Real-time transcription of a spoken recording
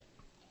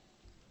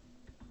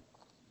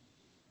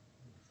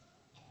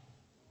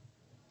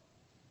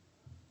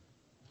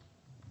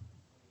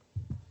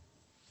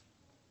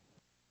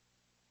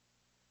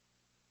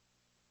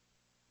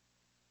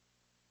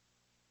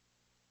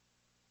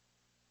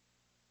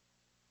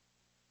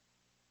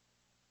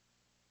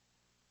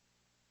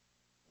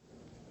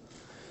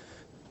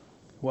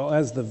Well,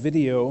 as the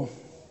video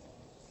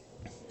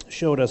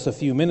showed us a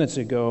few minutes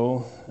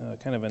ago,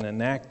 kind of an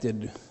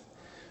enacted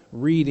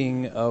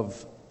reading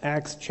of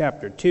Acts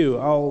chapter 2,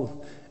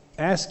 I'll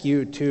ask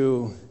you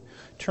to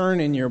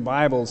turn in your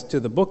Bibles to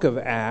the book of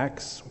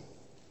Acts.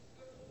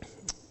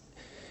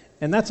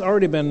 And that's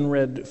already been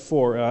read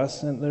for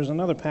us. And there's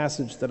another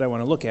passage that I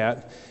want to look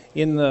at.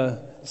 In the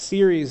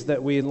series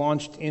that we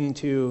launched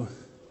into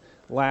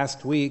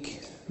last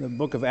week, the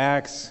book of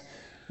Acts,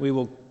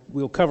 we'll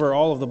cover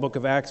all of the book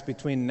of Acts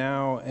between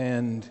now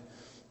and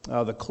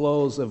the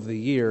close of the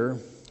year,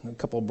 a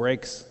couple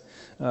breaks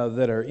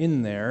that are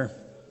in there.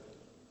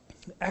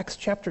 Acts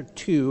chapter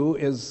 2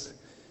 is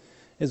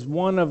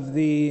one of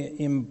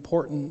the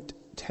important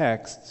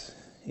texts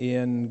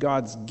in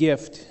God's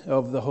gift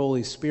of the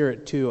Holy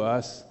Spirit to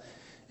us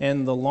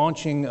and the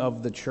launching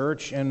of the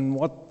church and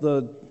what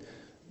the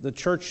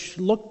church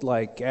looked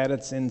like at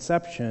its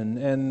inception.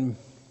 And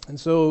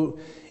so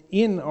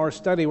in our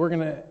study,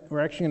 we're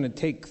actually going to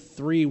take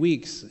 3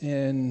 weeks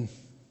to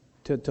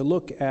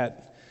look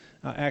at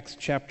Acts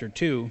chapter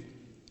 2.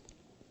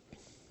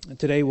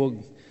 Today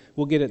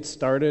we'll get it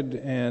started,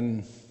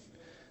 and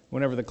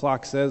whenever the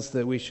clock says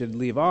that we should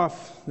leave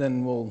off,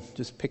 then we'll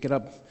just pick it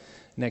up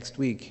next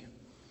week.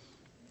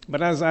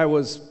 But as I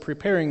was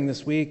preparing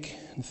this week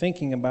and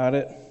thinking about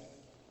it,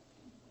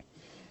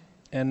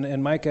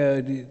 and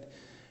Micah,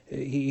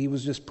 he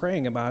was just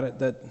praying about it,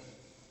 that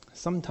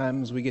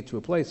sometimes we get to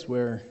a place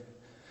where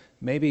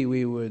maybe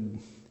we would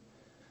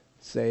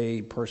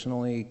say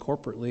personally,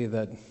 corporately,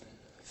 that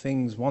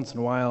things once in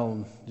a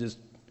while just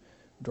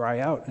dry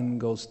out and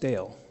go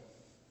stale.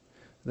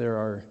 There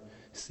are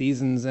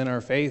seasons in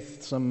our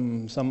faith,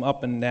 some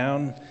up and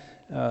down.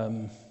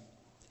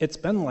 It's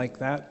been like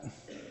that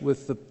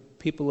with the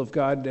people of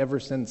God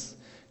ever since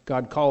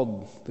God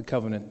called the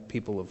covenant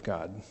people of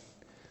God.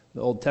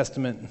 The Old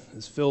Testament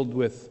is filled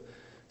with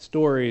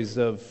stories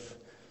of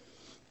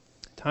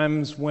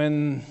times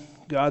when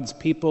God's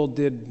people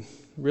did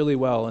really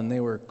well and they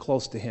were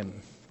close to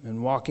Him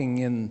and walking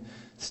in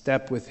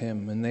step with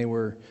Him, and they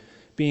were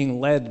being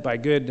led by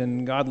good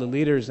and godly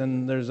leaders.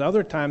 And there's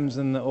other times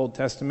in the Old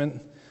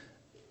Testament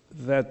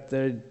that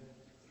the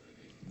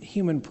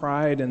human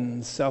pride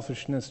and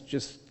selfishness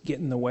just get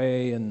in the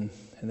way, and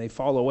they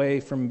fall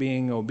away from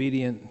being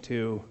obedient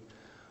to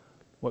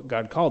what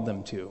God called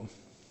them to.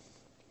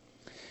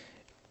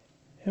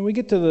 And we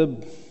get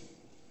to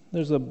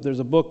there's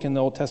a book in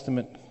the Old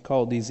Testament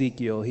called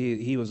Ezekiel.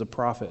 He was a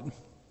prophet.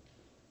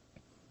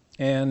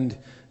 And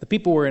the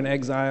people were in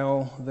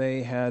exile.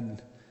 They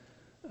had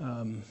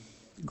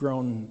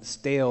grown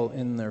stale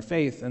in their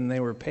faith, and they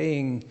were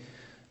paying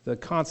the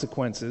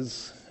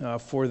consequences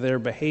for their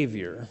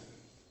behavior.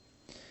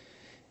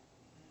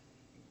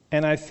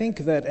 And I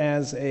think that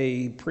as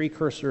a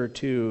precursor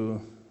to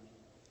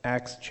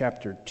Acts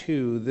chapter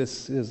 2,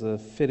 this is a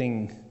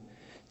fitting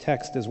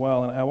text as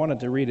well, and I wanted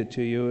to read it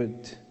to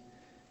you.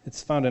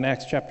 It's found in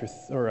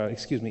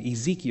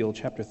Ezekiel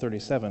chapter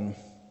 37.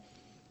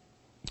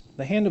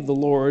 The hand of the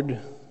Lord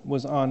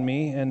was on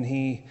me, and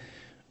He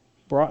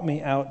brought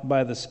me out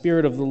by the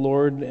Spirit of the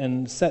Lord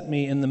and set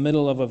me in the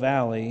middle of a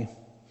valley.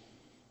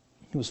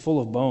 It was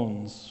full of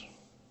bones.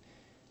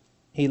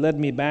 He led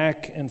me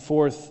back and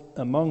forth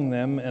among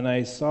them, and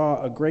I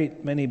saw a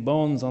great many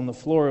bones on the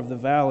floor of the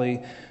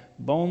valley,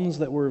 bones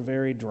that were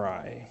very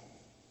dry.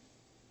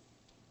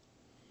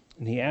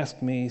 And He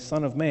asked me,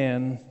 "Son of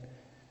man,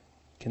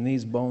 can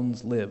these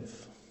bones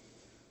live?"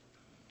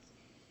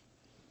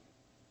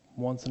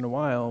 Once in a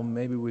while,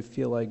 maybe we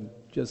feel like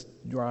just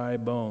dry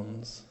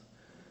bones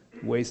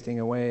wasting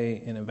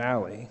away in a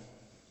valley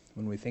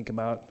when we think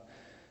about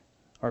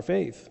our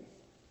faith.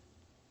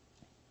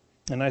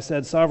 And I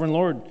said, "Sovereign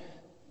Lord,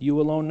 You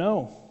alone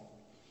know."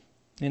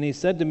 And He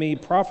said to me,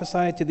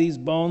 "Prophesy to these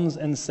bones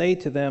and say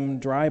to them,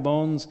 dry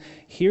bones,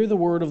 hear the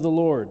word of the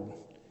Lord.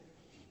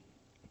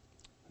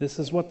 This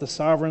is what the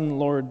sovereign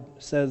Lord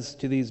says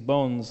to these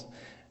bones.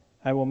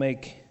 I will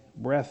make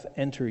breath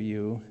enter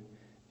you,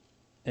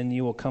 and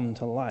you will come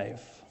to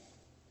life.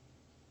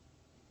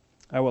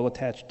 I will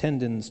attach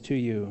tendons to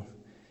you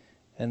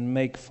and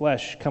make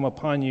flesh come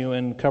upon you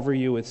and cover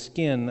you with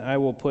skin. I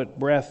will put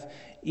breath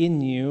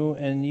in you,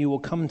 and you will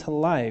come to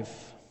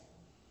life.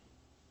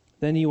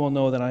 Then you will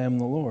know that I am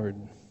the Lord."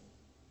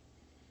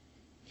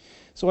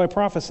 So I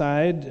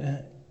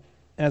prophesied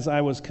as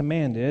I was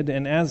commanded,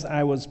 and as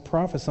I was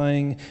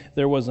prophesying,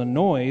 there was a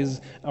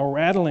noise, a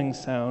rattling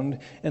sound,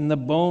 and the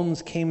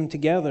bones came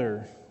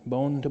together,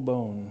 bone to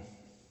bone.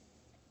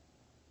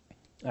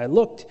 I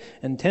looked,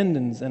 and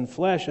tendons and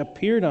flesh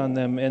appeared on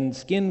them, and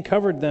skin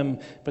covered them,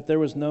 but there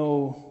was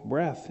no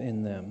breath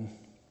in them.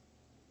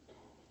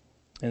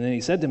 And then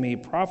He said to me,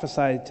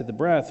 "Prophesy to the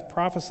breath,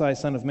 prophesy,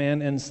 Son of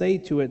man, and say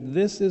to it,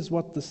 this is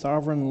what the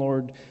sovereign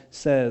Lord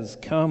says.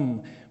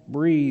 Come,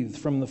 breathe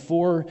from the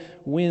four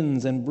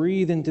winds, and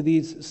breathe into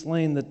these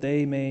slain that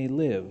they may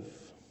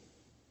live."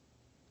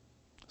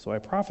 So I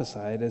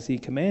prophesied as He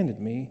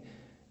commanded me,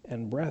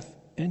 and breath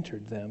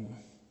entered them.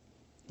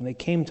 And they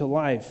came to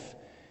life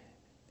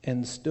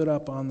and stood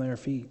up on their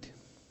feet.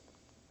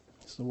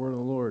 It's the word of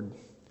the Lord.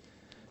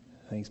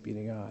 Thanks be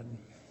to God.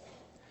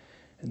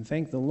 And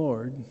thank the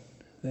Lord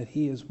that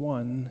He is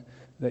one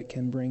that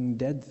can bring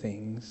dead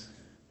things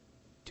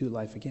to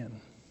life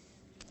again.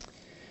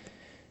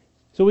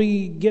 So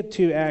we get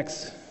to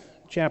Acts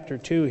chapter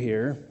 2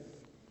 here,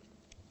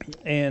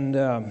 and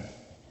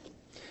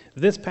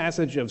this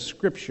passage of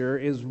Scripture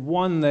is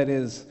one that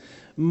is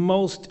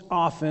most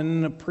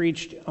often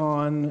preached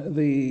on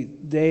the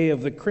day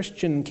of the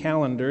Christian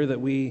calendar that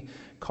we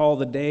call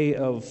the day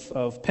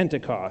of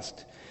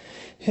Pentecost.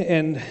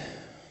 And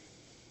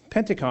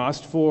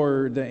Pentecost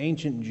for the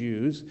ancient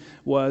Jews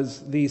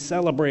was the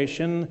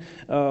celebration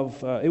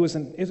of, it was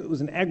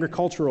an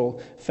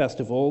agricultural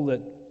festival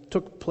that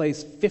took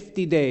place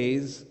 50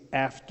 days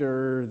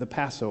after the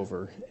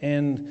Passover.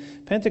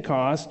 And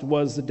Pentecost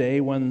was the day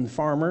when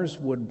farmers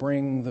would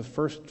bring the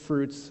first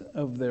fruits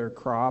of their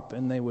crop,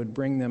 and they would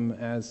bring them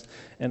as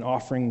an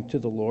offering to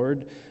the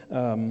Lord,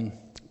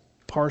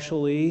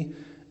 partially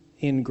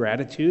in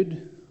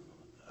gratitude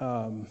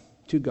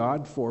to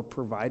God for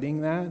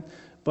providing that,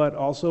 but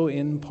also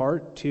in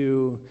part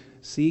to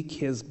seek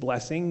His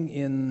blessing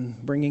in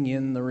bringing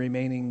in the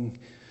remaining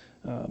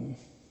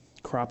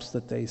crops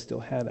that they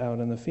still had out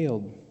in the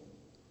field.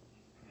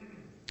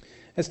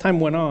 As time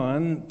went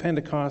on,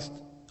 Pentecost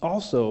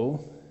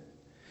also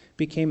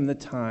became the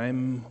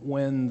time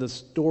when the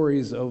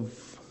stories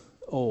of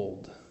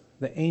old,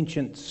 the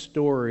ancient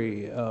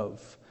story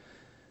of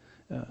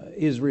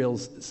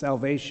Israel's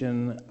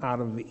salvation out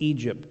of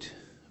Egypt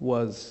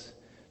was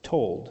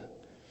told.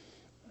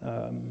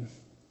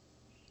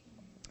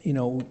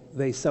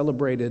 They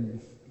celebrated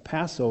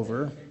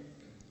Passover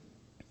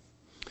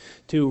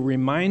to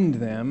remind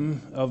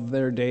them of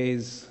their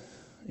days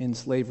in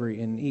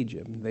slavery in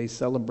Egypt. They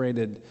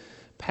celebrated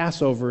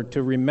Passover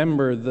to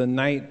remember the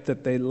night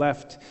that they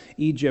left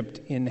Egypt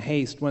in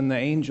haste, when the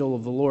angel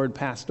of the Lord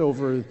passed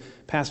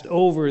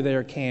over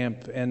their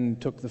camp and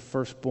took the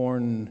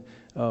firstborn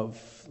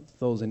of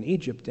those in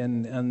Egypt.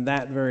 And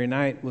that very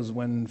night was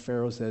when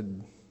Pharaoh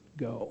said,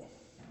 "Go."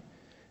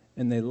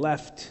 And they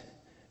left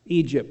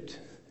Egypt.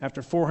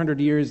 After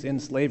 400 years in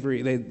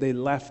slavery, they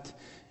left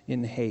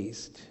in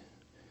haste.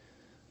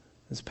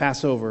 It's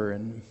Passover,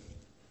 and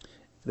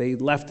they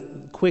left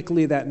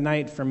quickly that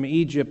night from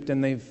Egypt,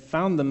 and they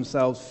found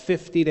themselves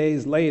 50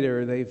 days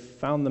later, they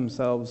found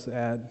themselves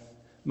at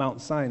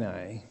Mount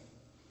Sinai.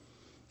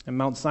 And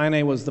Mount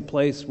Sinai was the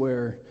place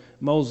where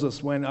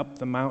Moses went up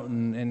the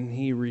mountain and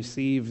he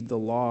received the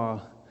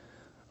law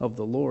of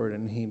the Lord,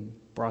 and he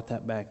brought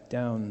that back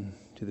down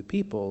to the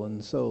people.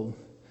 And so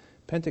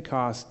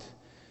Pentecost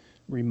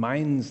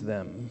reminds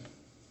them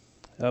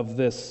of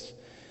this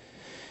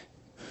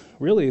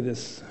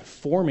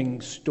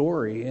forming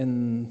story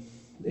in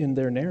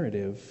their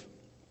narrative.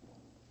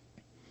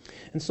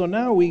 And so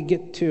now we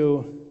get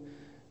to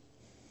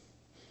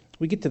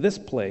this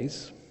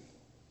place,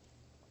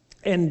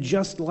 and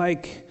just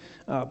like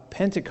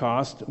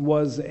Pentecost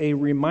was a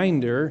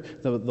reminder,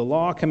 the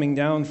law coming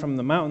down from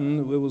the mountain,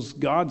 it was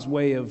God's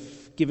way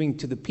of giving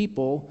to the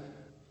people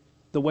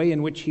the way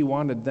in which He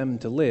wanted them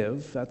to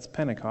live. That's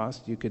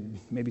Pentecost. You could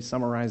maybe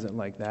summarize it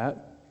like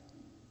that.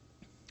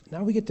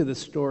 Now we get to the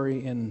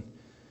story in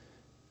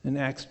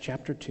Acts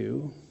chapter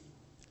 2.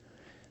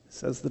 It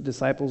says the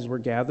disciples were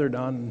gathered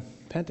on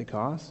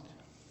Pentecost.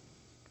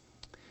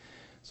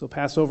 So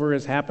Passover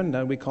has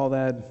happened. We call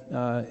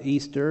that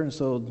Easter.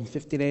 So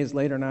 50 days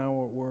later now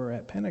we're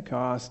at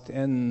Pentecost,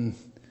 and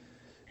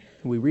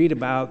we read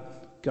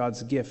about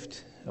God's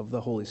gift of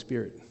the Holy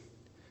Spirit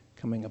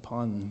coming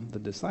upon the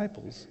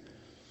disciples.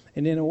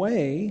 And in a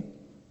way,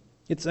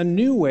 it's a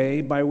new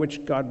way by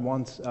which God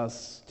wants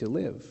us to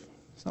live.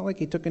 It's not like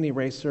He took an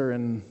eraser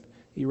and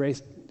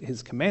erased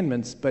His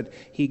commandments, but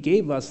He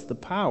gave us the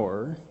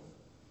power.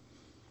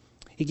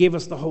 He gave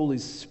us the Holy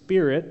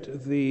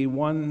Spirit, the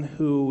one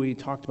who we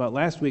talked about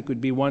last week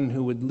would be one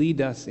who would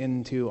lead us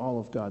into all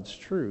of God's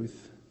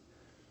truth.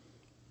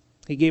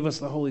 He gave us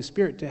the Holy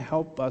Spirit to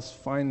help us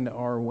find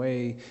our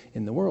way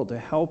in the world, to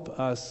help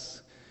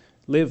us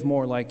live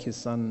more like His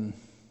Son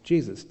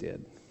Jesus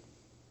did.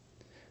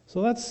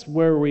 So that's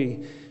where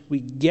we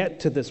get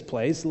to this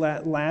place.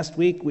 Last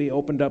week we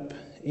opened up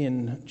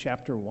in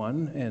chapter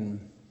 1, and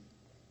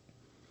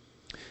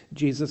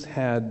Jesus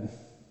had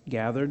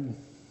gathered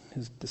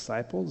His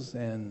disciples,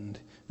 and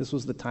this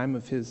was the time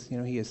of His,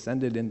 He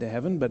ascended into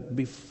heaven, but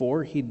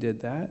before He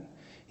did that,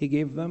 He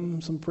gave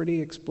them some pretty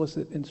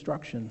explicit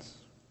instructions.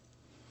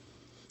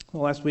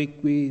 Well, last week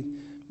we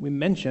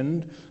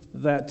mentioned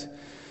that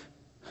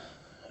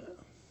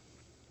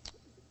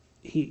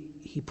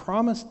He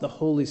promised the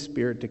Holy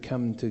Spirit to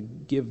come to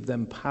give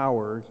them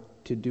power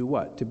to do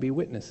what? To be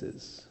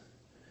witnesses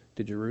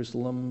to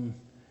Jerusalem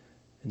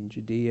and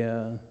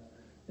Judea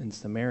and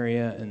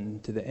Samaria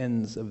and to the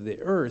ends of the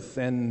earth.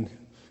 And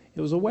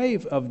it was a way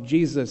of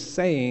Jesus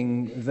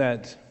saying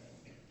that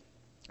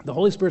the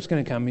Holy Spirit's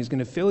going to come. He's going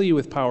to fill you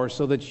with power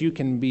so that you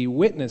can be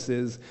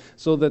witnesses,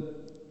 so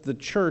that the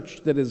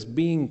church that is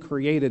being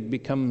created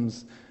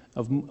becomes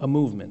a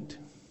movement.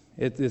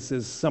 This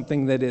is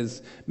something that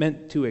is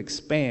meant to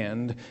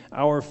expand.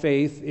 Our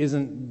faith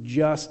isn't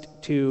just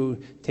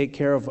to take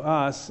care of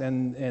us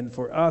and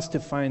for us to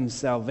find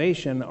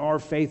salvation. Our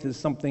faith is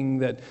something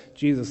that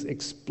Jesus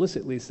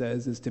explicitly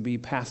says is to be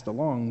passed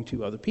along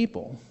to other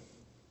people.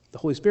 The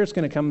Holy Spirit's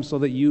going to come so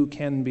that you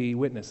can be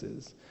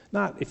witnesses.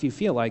 Not if you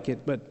feel like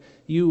it, but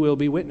you will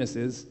be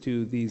witnesses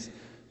to these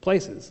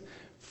places.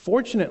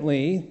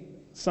 Fortunately,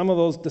 some of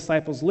those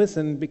disciples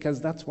listened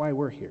because that's why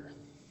we're here.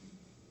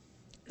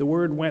 The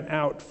word went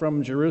out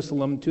from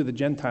Jerusalem to the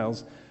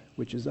Gentiles,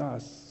 which is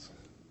us.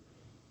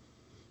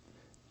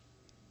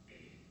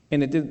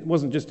 And it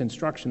wasn't just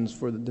instructions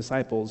for the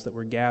disciples that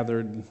were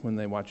gathered when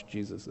they watched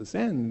Jesus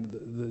ascend.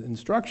 The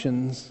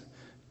instructions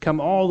come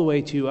all the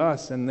way to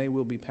us, and they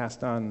will be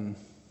passed on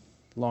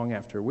long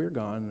after we're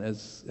gone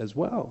as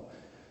well.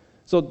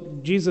 So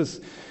Jesus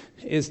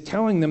is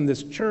telling them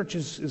this church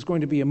is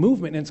going to be a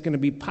movement, and it's going to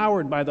be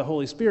powered by the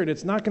Holy Spirit.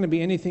 It's not going to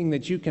be anything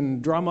that you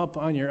can drum up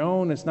on your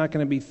own. It's not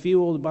going to be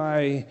fueled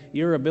by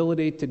your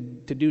ability to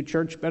do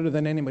church better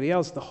than anybody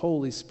else. The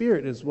Holy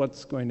Spirit is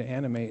what's going to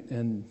animate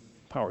and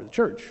power the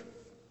church.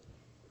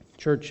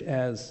 Church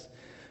as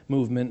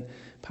movement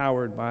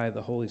powered by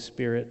the Holy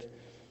Spirit.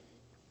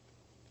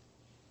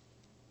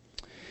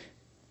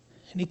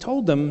 And he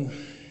told them,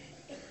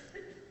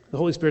 the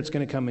Holy Spirit's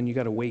going to come and you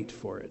got to wait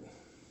for it.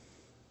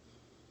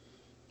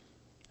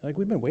 Like,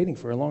 we've been waiting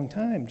for a long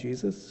time,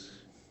 Jesus.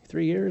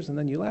 3 years, and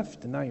then you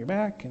left, and now you're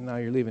back, and now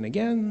you're leaving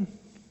again.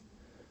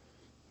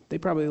 They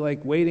probably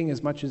like waiting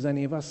as much as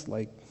any of us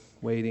like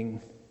waiting.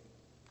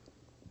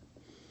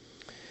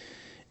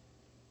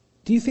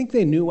 Do you think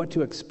they knew what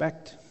to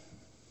expect?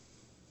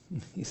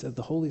 He said,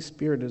 the Holy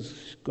Spirit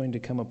is going to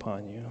come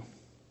upon you.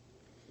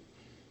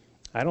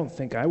 I don't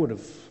think I would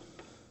have,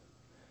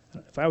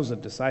 if I was a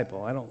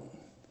disciple, I don't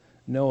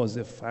know as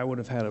if I would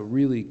have had a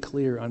really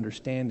clear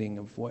understanding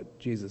of what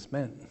Jesus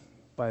meant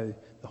by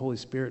the Holy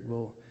Spirit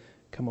will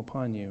come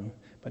upon you.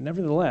 But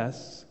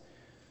nevertheless,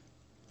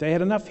 they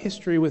had enough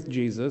history with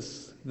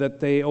Jesus that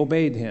they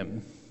obeyed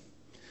him.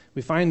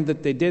 We find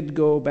that they did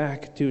go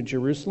back to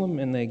Jerusalem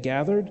and they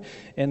gathered.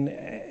 In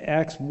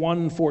Acts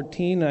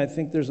 1:14, I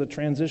think there's a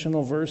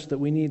transitional verse that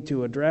we need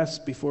to address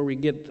before we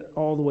get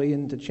all the way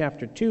into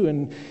chapter 2.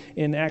 And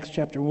in Acts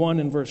chapter 1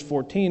 and verse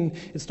 14,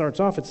 it starts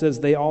off, it says,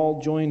 they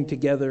all joined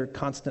together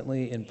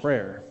constantly in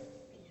prayer.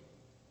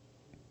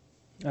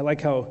 I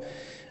like how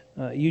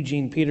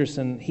Eugene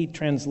Peterson, he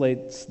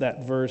translates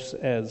that verse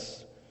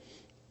as,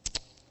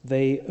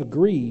 they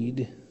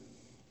agreed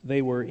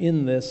they were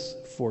in this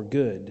for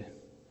good,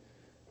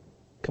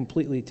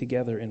 completely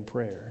together in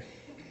prayer.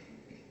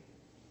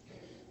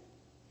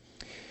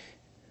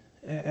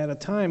 At the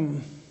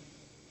time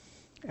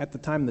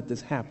that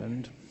this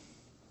happened,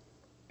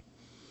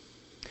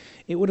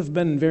 it would have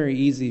been very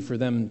easy for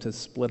them to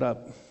split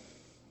up,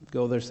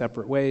 go their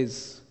separate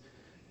ways,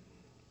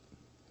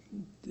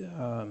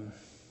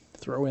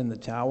 throw in the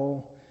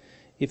towel,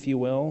 if you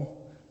will.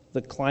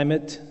 The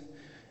climate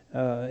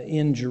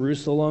in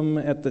Jerusalem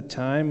at the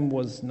time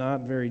was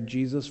not very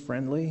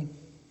Jesus-friendly.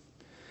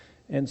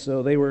 And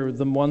so they were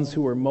the ones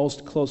who were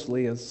most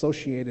closely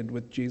associated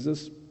with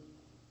Jesus.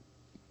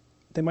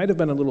 They might have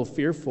been a little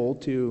fearful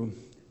to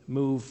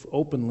move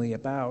openly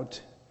about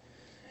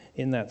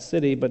in that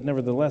city, but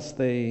nevertheless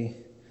they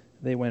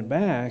went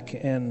back.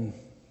 And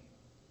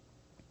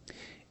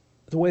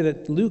the way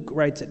that Luke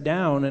writes it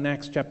down in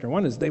Acts chapter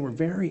 1 is they were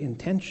very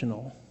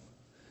intentional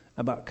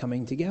about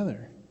coming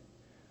together.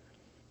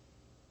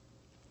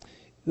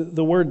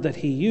 The word that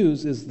he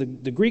used is, the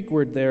Greek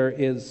word there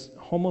is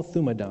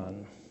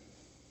homothumadon.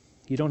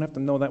 You don't have to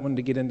know that one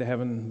to get into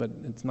heaven, but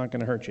it's not going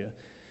to hurt you.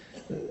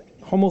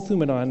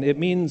 Homothumadon, it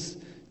means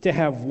to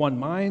have one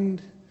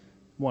mind,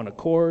 one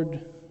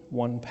accord,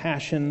 one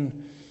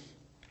passion.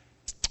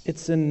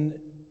 It's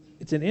an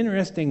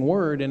interesting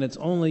word, and it's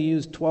only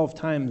used 12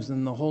 times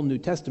in the whole New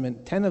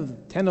Testament. 10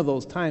 of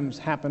those times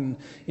happen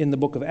in the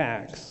book of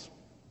Acts.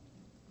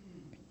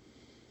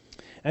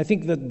 I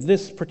think that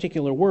this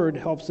particular word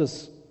helps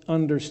us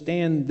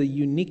understand the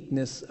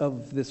uniqueness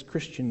of this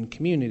Christian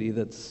community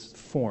that's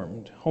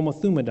formed.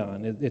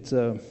 Homothumadon. It's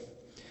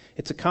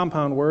a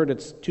compound word.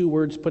 It's two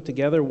words put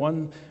together.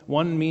 One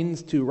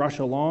means to rush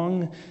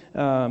along,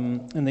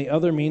 and the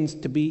other means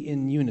to be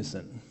in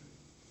unison.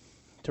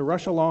 To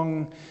rush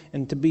along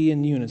and to be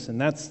in unison.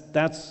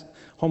 That's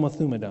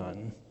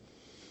homothumadon.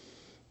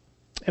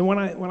 And when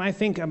I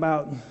think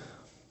about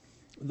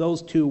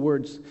those two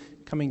words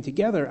coming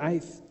together,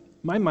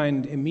 my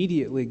mind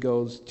immediately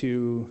goes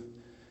to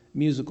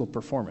musical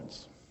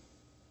performance.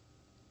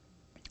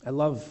 I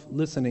love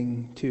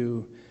listening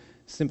to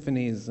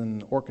symphonies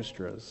and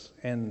orchestras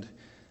and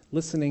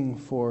listening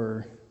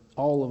for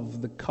all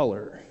of the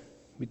color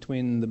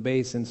between the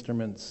bass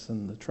instruments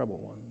and the treble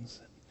ones.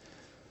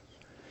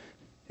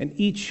 And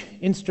each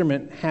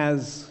instrument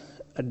has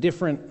a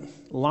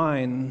different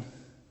line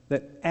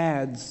that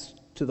adds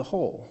to the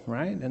whole,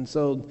 right? And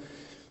so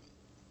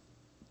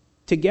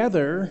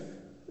together,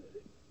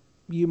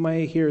 you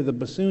may hear the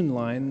bassoon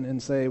line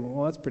and say,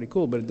 well, that's pretty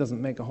cool, but it doesn't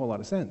make a whole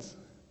lot of sense.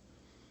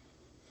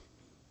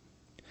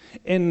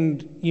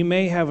 And you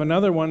may have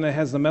another one that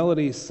has the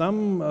melody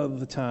some of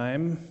the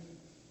time,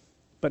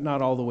 but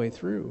not all the way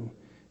through.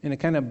 And it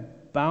kind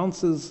of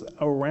bounces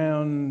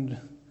around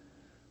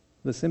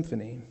the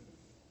symphony.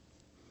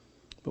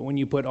 But when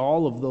you put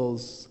all of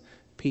those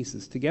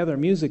pieces together,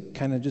 music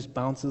kind of just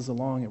bounces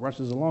along, it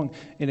rushes along,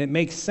 and it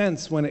makes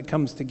sense when it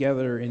comes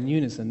together in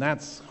unison.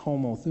 That's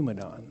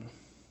homothumadon.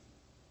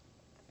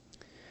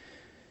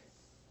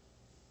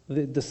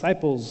 The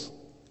disciples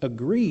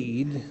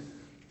agreed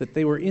that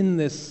they were in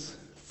this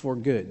for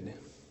good.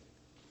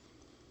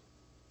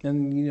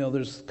 And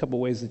there's a couple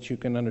ways that you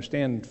can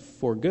understand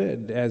for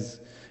good as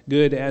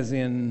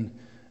in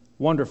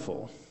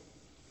wonderful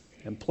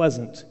and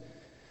pleasant.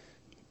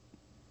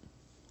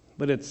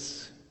 But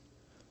it's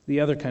the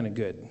other kind of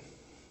good.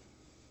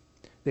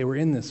 They were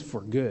in this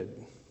for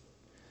good,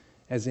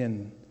 as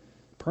in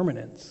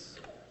permanence.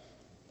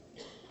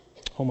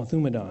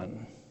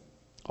 Homothumadon.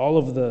 All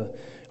of the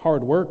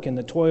hard work and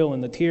the toil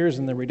and the tears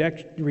and the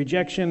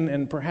rejection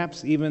and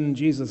perhaps even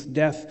Jesus'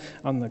 death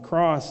on the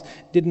cross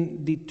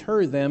didn't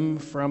deter them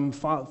from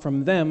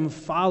them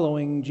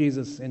following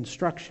Jesus'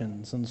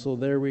 instructions. And so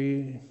there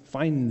we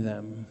find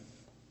them,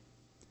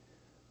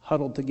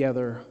 huddled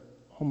together,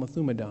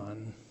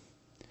 homothumadon,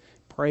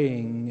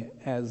 praying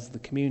as the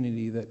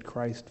community that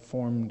Christ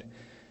formed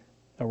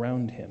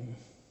around him.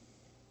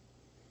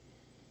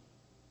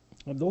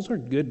 Those are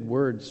good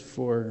words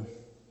for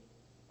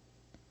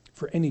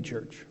any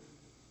church,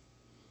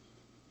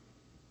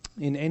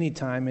 in any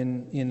time,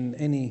 in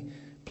any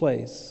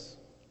place.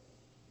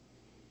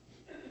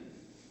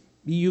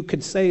 You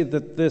could say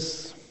that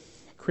this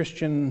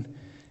Christian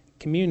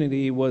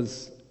community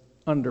was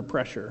under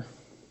pressure.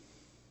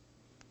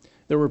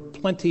 There were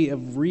plenty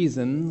of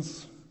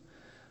reasons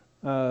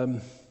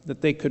that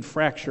they could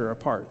fracture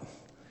apart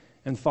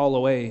and fall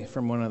away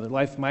from one another.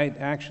 Life might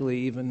actually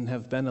even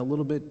have been a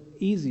little bit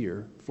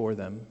easier for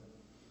them.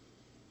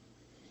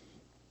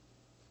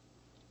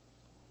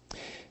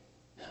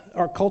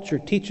 Our culture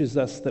teaches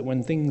us that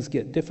when things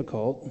get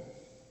difficult,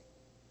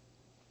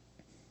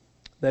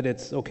 that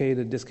it's okay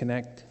to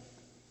disconnect,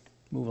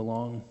 move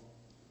along.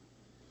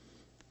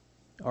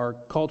 Our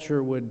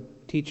culture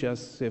would teach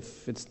us,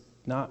 if it's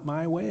not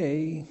my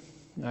way,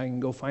 I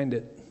can go find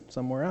it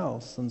somewhere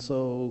else. And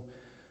so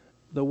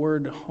the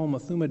word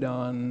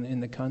homothumadon in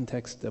the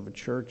context of a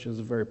church is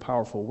a very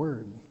powerful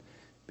word,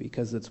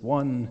 because it's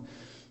one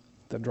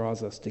that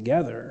draws us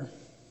together,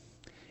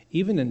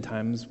 even in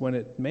times when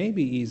it may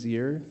be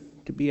easier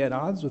to be at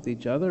odds with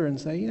each other and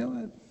say, you know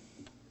what,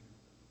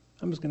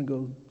 I'm just going to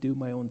go do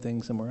my own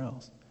thing somewhere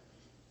else.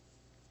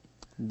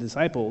 The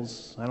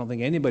disciples, I don't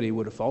think anybody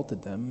would have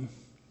faulted them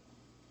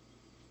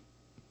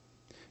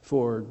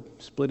for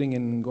splitting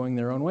and going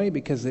their own way,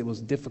 because it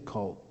was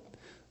difficult.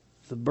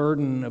 The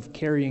burden of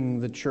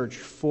carrying the church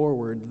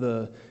forward,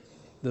 the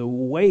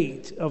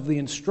weight of the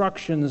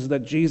instructions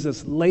that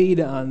Jesus laid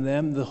on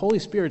them, the Holy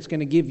Spirit's going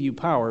to give you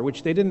power,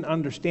 which they didn't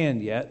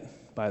understand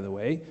yet, by the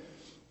way.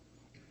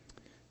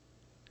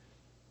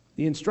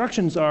 The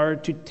instructions are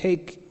to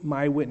take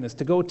my witness,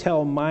 to go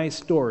tell my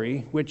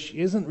story, which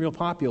isn't real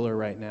popular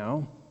right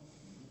now,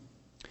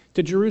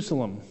 to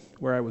Jerusalem,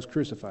 where I was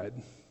crucified.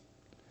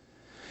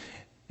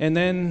 And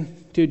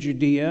then to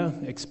Judea,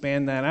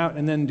 expand that out,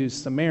 and then to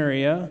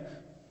Samaria.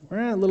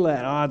 We're a little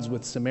at odds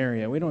with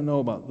Samaria. We don't know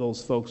about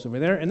those folks over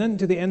there. And then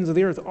to the ends of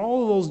the earth,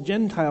 all of those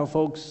Gentile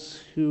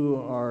folks who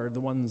are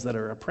the ones that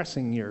are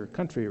oppressing your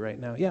country right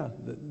now,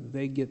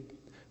 they get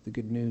the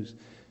good news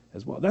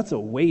as well. That's a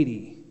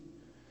weighty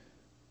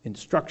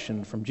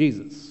instruction from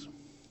Jesus.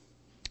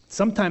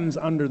 Sometimes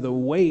under the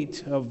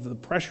weight of the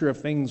pressure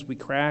of things, we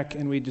crack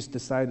and we just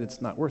decide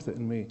it's not worth it,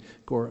 and we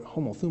go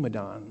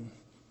homothumadon,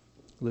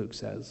 Luke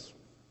says.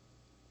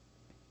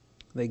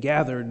 They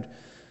gathered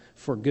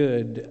for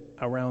good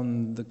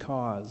around the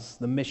cause,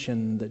 the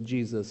mission that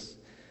Jesus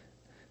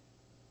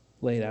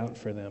laid out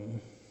for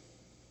them.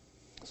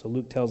 So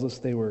Luke tells us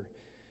they were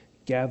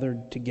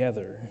gathered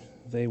together.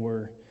 They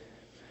were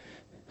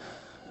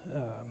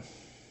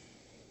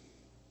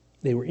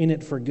in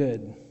it for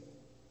good.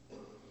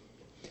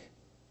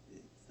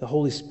 The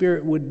Holy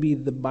Spirit would be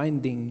the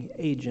binding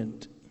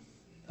agent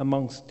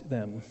amongst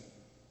them.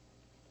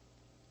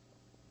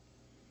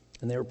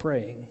 And they were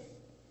praying.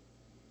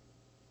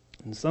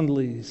 And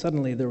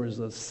suddenly there was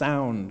a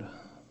sound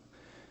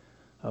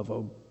of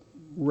a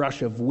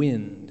rush of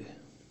wind.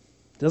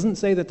 It doesn't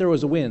say that there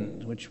was a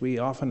wind, which we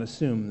often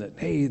assume that,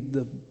 hey,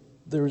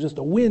 there was just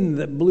a wind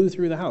that blew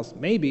through the house.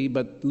 Maybe,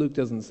 but Luke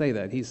doesn't say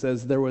that. He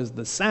says there was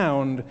the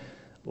sound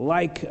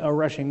like a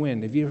rushing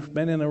wind. Have you ever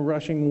been in a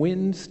rushing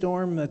wind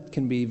storm? That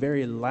can be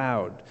very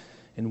loud.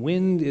 And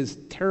wind is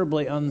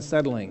terribly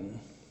unsettling.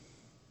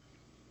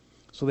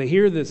 So they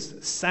hear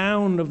this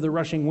sound of the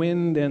rushing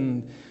wind,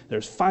 and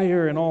there's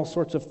fire and all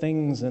sorts of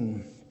things.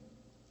 And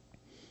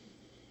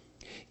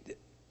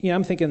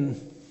I'm thinking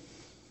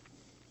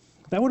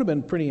that would have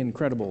been pretty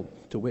incredible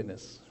to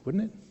witness,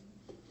 wouldn't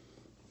it?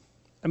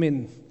 I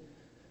mean,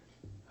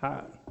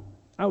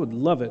 I would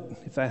love it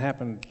if that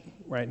happened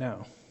right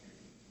now.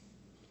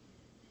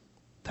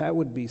 That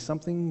would be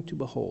something to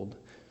behold.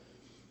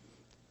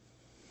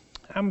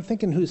 I'm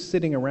thinking who's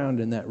sitting around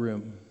in that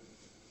room.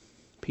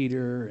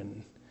 Peter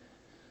and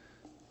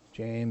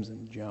James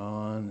and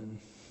John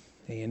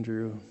and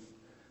Andrew,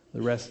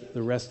 the rest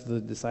of the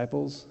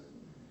disciples.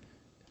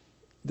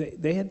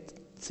 They had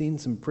seen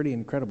some pretty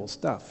incredible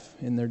stuff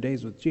in their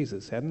days with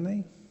Jesus, hadn't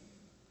they?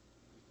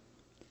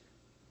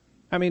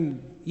 I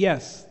mean,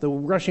 yes, the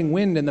rushing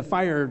wind and the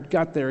fire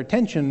got their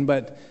attention,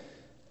 but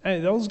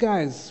those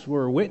guys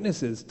were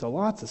witnesses to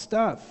lots of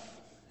stuff.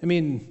 I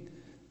mean,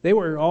 they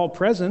were all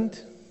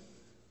present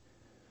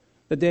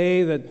the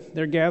day that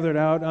they're gathered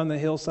out on the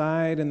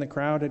hillside and the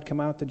crowd had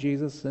come out to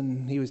Jesus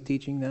and he was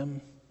teaching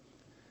them.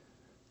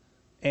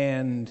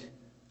 And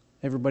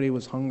everybody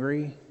was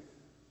hungry.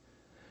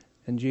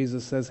 And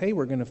Jesus says, hey,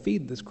 we're going to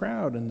feed this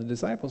crowd. And the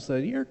disciples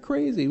said, you're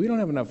crazy. We don't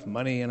have enough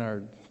money in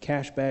our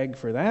cash bag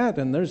for that.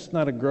 And there's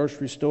not a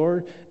grocery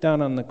store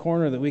down on the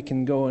corner that we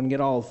can go and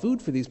get all the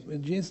food for these.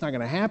 It's not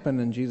going to happen.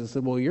 And Jesus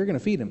said, well, you're going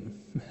to feed them.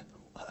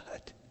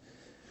 What?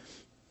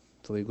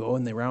 So they go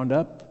and they round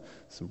up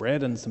some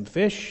bread and some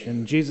fish.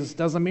 And Jesus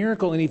does a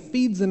miracle and he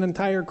feeds an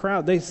entire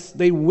crowd.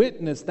 They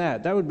witness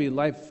that. That would be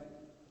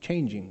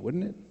life-changing,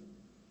 wouldn't it?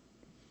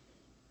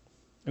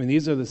 I mean,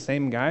 these are the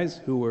same guys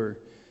who were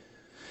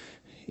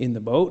in the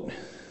boat.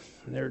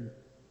 They're,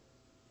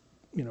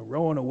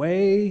 rowing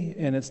away,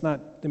 and it's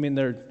not. I mean,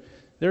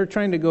 they're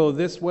trying to go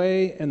this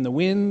way, and the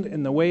wind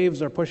and the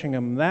waves are pushing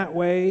them that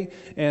way,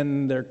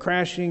 and they're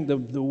crashing.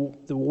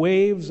 The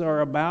waves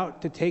are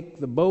about to take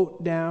the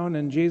boat down,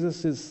 and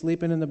Jesus is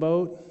sleeping in the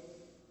boat,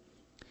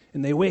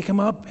 and they wake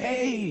him up.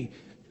 Hey,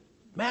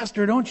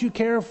 Master, don't you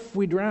care if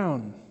we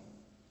drown?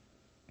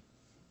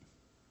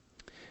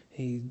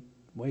 He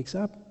wakes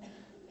up,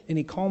 and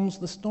he calms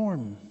the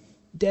storm.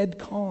 Dead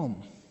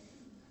calm.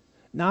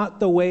 Not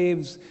the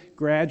waves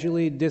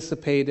gradually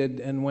dissipated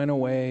and went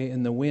away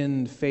and the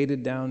wind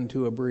faded down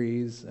to a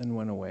breeze and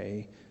went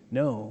away.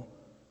 No.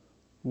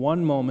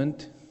 One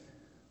moment,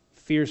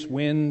 fierce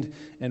wind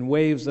and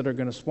waves that are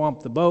going to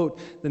swamp the boat.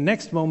 The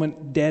next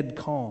moment, dead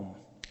calm.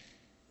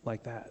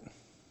 Like that.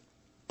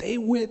 They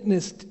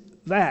witnessed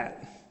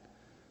that.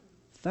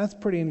 That's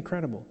pretty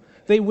incredible.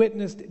 They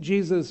witnessed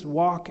Jesus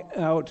walk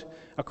out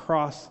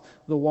across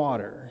the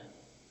water.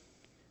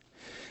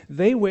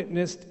 They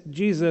witnessed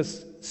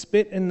Jesus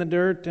spit in the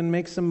dirt and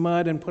make some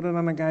mud and put it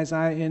on a guy's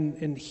eye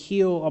and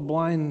heal a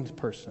blind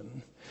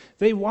person.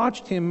 They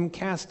watched him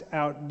cast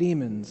out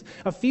demons.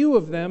 A few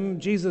of them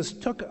Jesus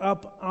took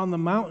up on the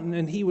mountain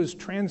and he was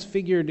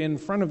transfigured in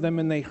front of them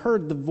and they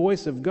heard the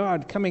voice of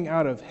God coming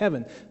out of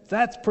heaven.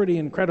 That's pretty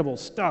incredible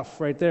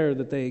stuff right there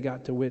that they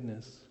got to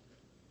witness.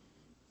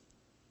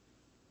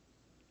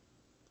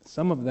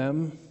 Some of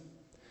them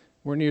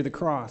were near the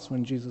cross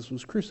when Jesus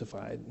was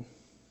crucified.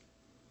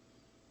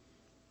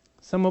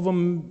 Some of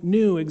them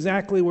knew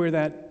exactly where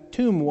that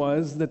tomb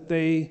was that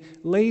they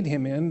laid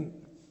him in.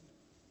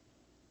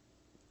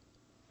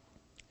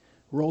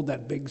 Rolled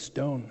that big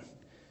stone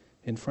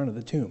in front of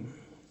the tomb.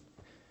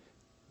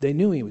 They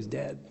knew he was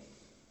dead.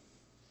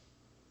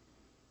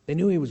 They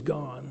knew he was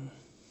gone.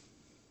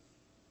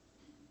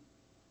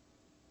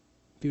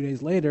 A few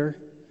days later,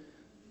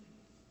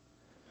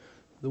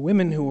 the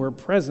women who were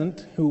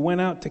present, who went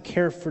out to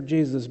care for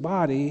Jesus'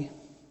 body,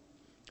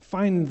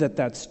 find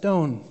that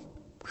stone,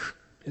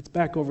 it's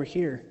back over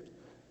here,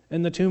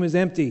 and the tomb is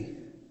empty.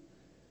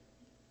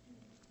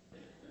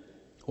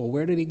 Well,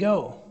 where did he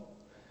go?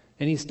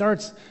 And he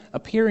starts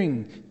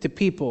appearing to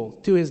people,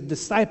 to his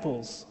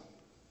disciples.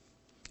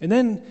 And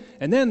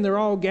then they're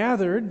all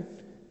gathered,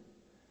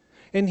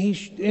 and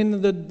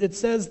it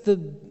says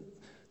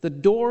the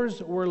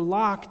doors were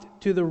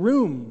locked to the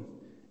room,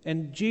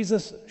 and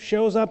Jesus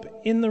shows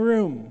up in the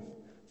room.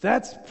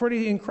 That's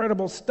pretty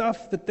incredible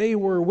stuff that they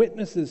were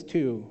witnesses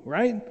to,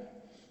 right?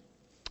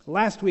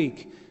 Last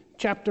week,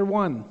 chapter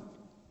 1,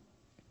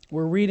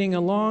 we're reading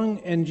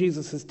along and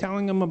Jesus is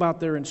telling them about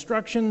their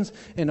instructions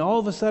and all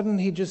of a sudden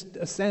he just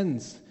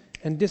ascends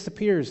and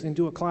disappears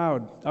into a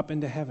cloud up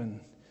into heaven.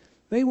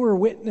 They were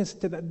witness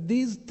to that.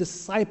 These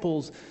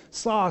disciples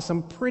saw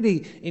some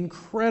pretty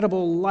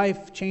incredible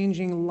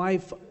life-changing,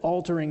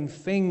 life-altering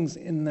things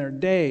in their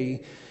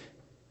day,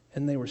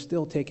 and they were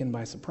still taken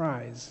by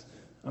surprise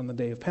on the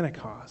day of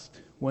Pentecost,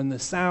 when the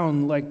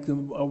sound like a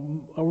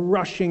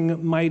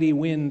rushing mighty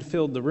wind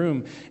filled the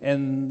room,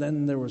 and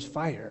then there was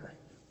fire.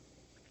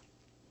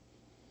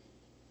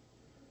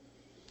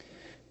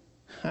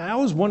 I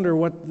always wonder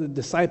what the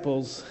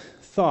disciples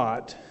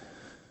thought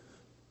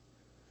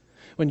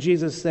when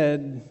Jesus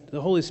said,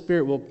 the Holy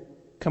Spirit will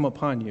come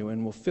upon you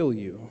and will fill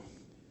you.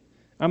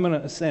 I'm going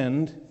to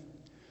ascend,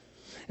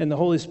 and the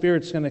Holy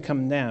Spirit's going to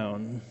come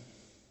down.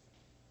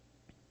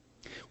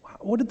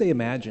 What did they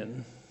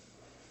imagine?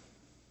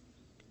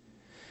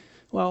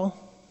 Well,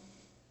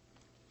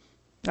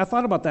 I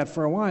thought about that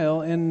for a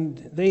while, and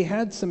they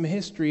had some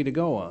history to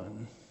go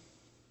on.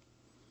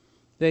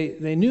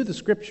 They knew the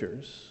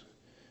scriptures.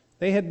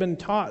 They had been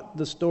taught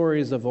the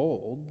stories of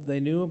old. They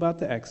knew about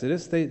the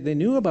Exodus. They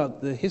knew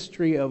about the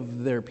history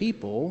of their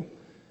people.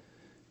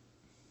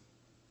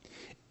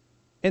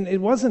 And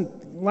it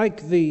wasn't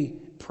like the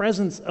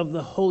presence of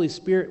the Holy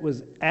Spirit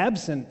was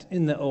absent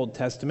in the Old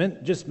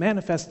Testament, just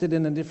manifested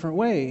in a different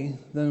way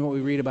than what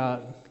we read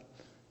about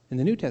in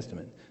the New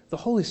Testament. The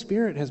Holy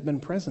Spirit has been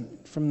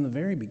present from the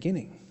very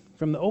beginning,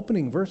 from the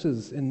opening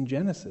verses in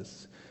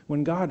Genesis,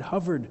 when God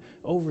hovered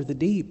over the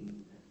deep,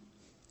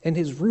 and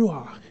his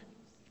Ruach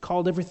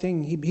called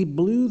everything, he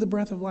blew the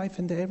breath of life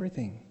into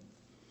everything.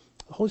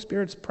 The Holy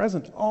Spirit's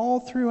present all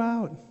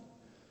throughout.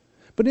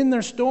 But in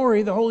their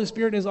story, the Holy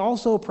Spirit is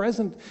also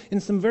present in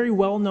some very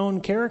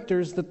well-known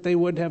characters that they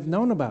would have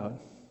known about.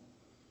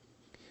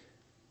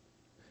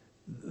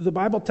 The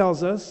Bible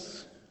tells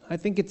us, I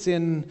think it's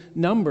in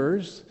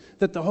Numbers,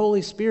 that the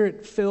Holy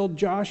Spirit filled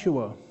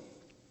Joshua,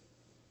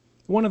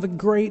 one of the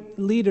great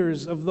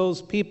leaders of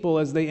those people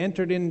as they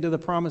entered into the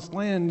promised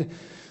land.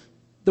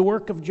 The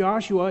work of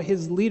Joshua,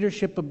 his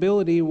leadership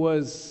ability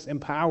was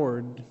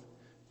empowered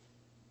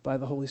by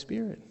the Holy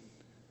Spirit.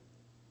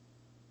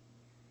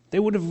 They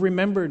would have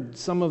remembered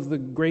some of the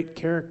great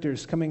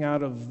characters coming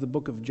out of the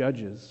book of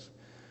Judges.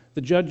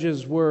 The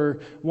judges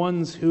were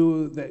ones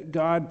who that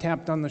God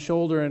tapped on the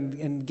shoulder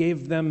and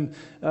gave them,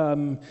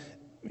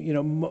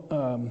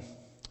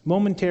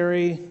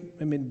 momentary,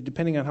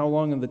 depending on how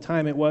long of the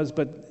time it was,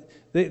 but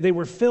they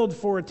were filled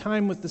for a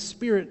time with the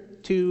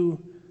Spirit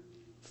to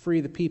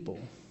free the people,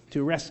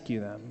 to rescue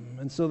them.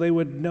 And so they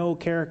would know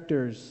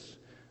characters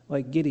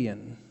like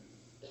Gideon,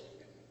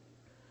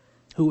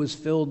 who was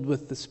filled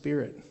with the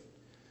Spirit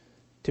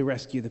to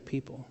rescue the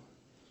people.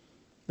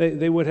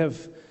 They would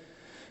have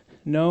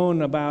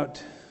known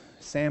about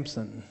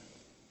Samson,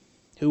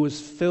 who was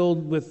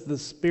filled with the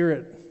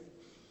Spirit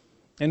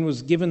and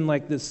was given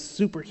like this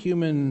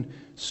superhuman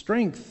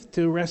strength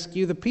to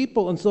rescue the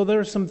people. And so there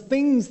are some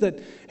things that,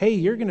 hey,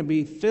 you're going to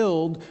be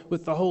filled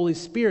with the Holy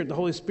Spirit. The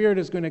Holy Spirit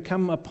is going to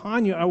come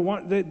upon you.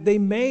 They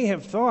may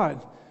have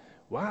thought,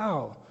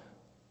 wow,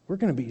 we're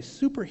going to be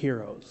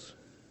superheroes.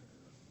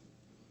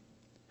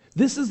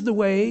 This is the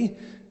way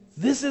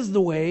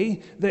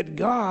that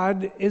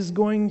God is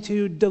going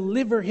to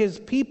deliver his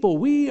people.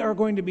 We are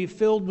going to be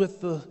filled with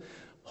the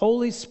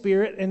Holy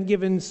Spirit and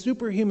given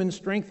superhuman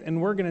strength,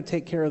 and we're going to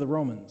take care of the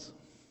Romans.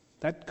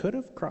 That could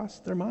have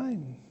crossed their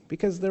mind,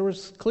 because there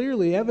was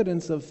clearly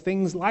evidence of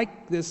things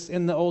like this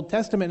in the Old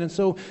Testament. And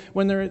so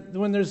when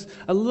there's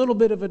a little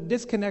bit of a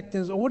disconnect,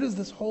 what does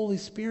this Holy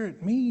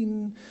Spirit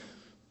mean?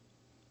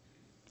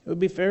 It would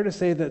be fair to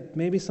say that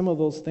maybe some of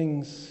those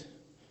things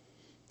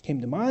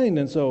came to mind.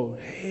 And so,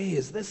 hey,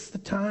 is this the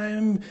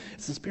time?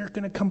 Is the Spirit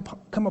going to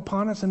come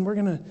upon us and we're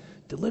going to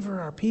deliver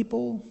our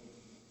people?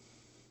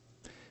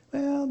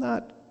 Well,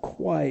 not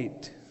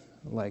quite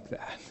like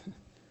that.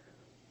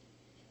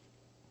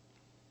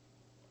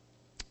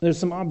 There's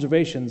some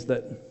observations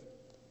that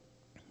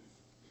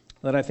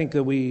I think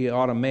that we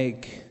ought to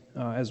make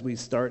as we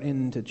start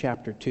into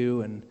chapter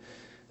 2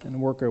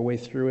 and work our way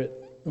through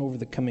it over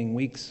the coming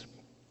weeks.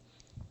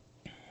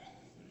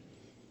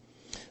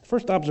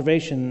 First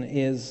observation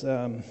is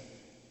that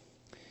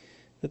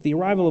the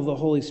arrival of the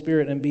Holy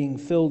Spirit and being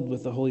filled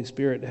with the Holy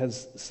Spirit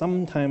has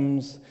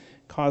sometimes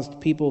caused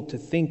people to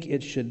think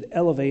it should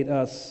elevate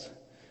us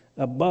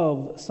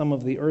above some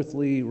of the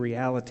earthly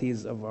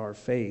realities of our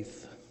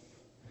faith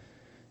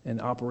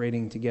and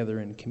operating together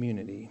in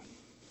community.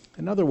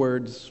 In other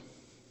words,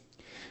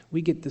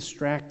 we get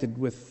distracted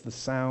with the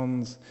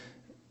sounds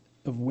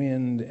of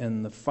wind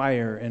and the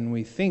fire, and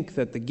we think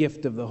that the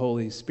gift of the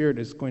Holy Spirit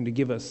is going to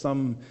give us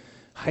some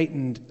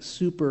heightened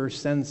super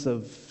sense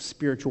of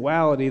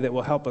spirituality that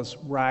will help us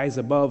rise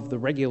above the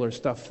regular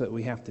stuff that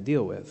we have to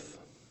deal with.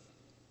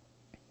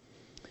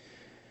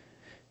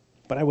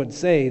 But I would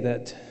say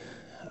that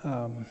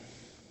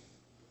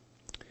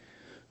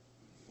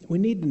we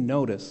need to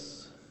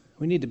notice,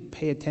 we need to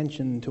pay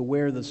attention to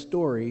where the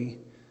story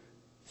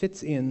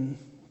fits in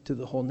to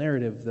the whole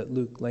narrative that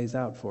Luke lays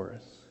out for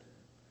us.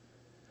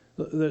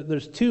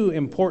 There's two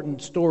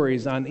important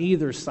stories on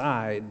either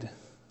side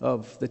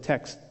of the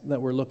text that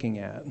we're looking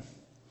at.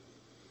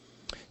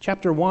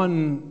 Chapter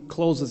 1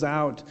 closes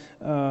out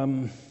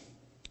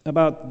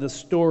about the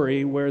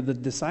story where the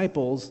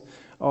disciples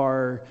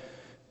are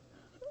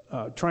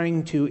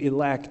trying to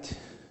elect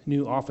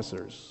new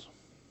officers.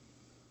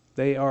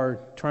 They are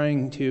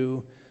trying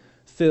to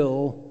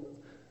fill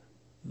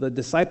the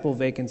disciple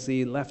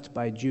vacancy left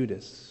by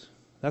Judas.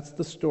 That's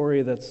the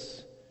story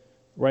that's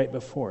right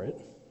before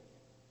it.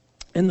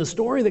 And the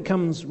story that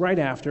comes right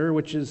after,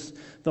 which is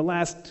the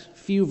last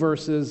few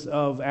verses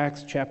of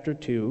Acts chapter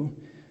 2,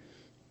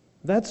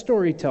 that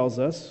story tells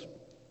us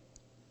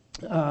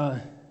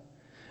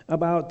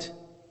about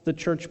the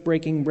church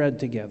breaking bread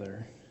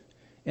together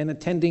and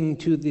attending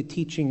to the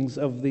teachings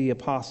of the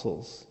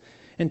apostles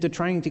and to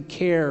trying to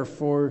care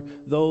for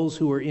those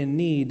who are in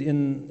need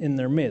in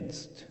their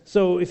midst.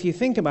 So if you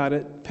think about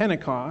it,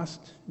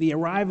 Pentecost, the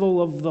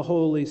arrival of the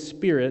Holy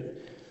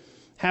Spirit,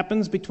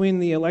 happens between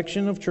the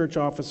election of church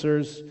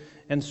officers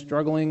and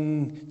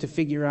struggling to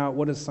figure out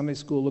what does Sunday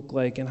school look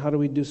like, and how do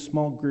we do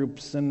small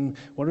groups, and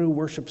what do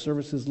worship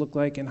services look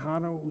like, and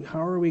how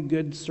are we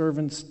good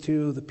servants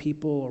to the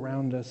people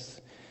around us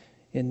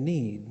in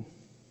need.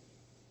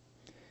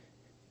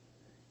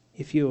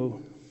 if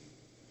you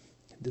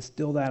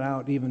distill that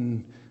out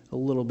even a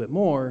little bit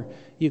more,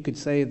 you could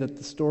say that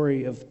the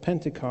story of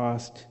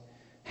Pentecost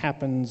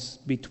happens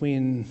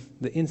between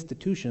the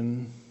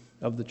institution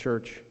of the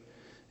church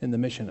and the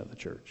mission of the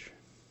church.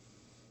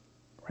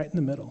 Right in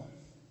the middle.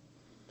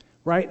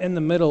 Right in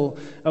the middle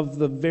of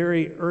the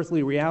very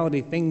earthly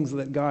reality, things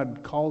that God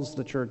calls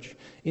the church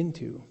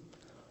into.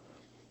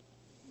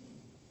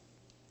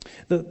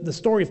 The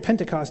story of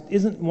Pentecost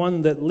isn't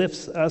one that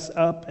lifts us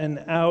up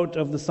and out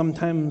of the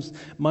sometimes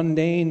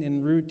mundane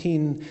and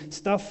routine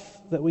stuff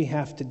that we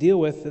have to deal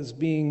with as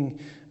being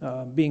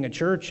a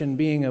church and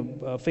being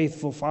a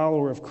faithful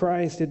follower of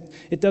Christ.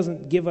 It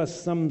doesn't give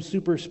us some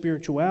super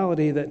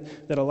spirituality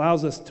that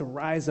allows us to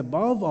rise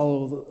above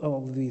all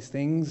of these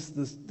things.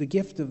 The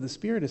gift of the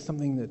Spirit is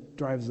something that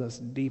drives us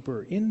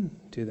deeper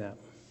into them.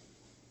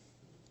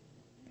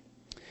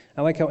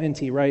 I like how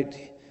N.T.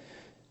 Wright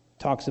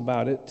talks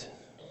about it.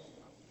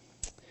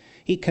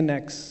 He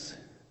connects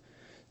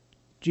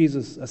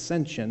Jesus'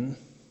 ascension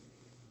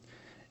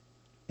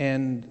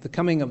and the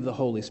coming of the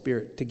Holy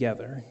Spirit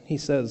together. He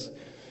says,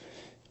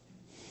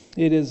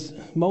 "It is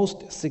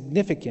most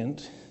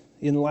significant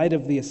in light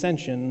of the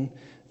ascension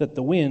that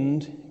the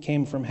wind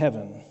came from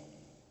heaven.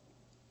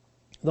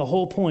 The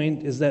whole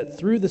point is that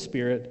through the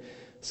Spirit,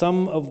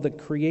 some of the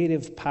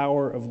creative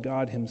power of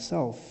God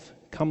Himself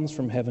comes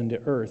from heaven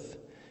to earth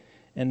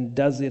and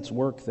does its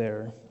work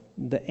there.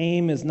 The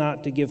aim is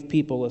not to give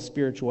people a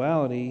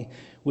spirituality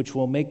which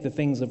will make the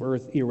things of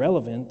earth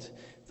irrelevant.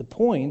 The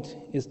point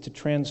is to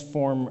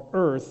transform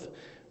earth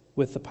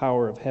with the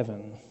power of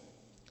heaven,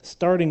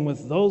 starting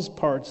with those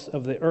parts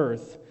of the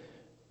earth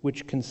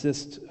which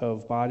consist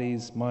of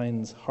bodies,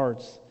 minds,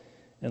 hearts,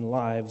 and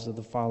lives of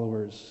the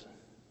followers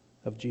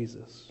of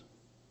Jesus."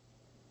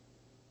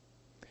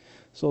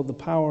 So the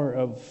power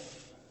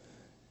of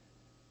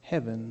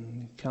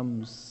heaven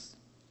comes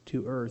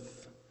to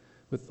earth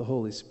with the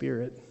Holy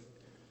Spirit.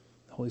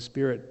 The Holy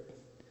Spirit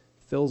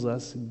fills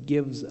us,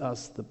 gives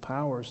us the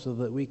power so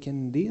that we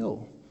can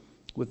deal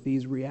with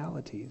these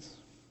realities,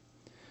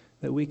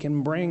 that we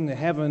can bring the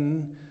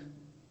heaven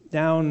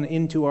down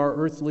into our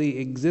earthly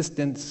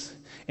existence,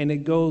 and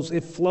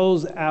it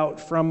flows out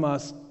from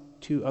us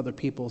to other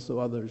people so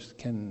others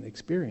can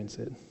experience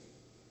it.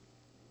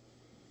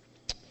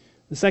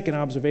 The second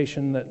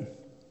observation that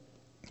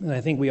I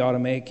think we ought to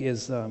make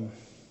is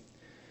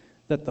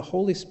that the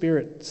Holy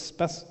Spirit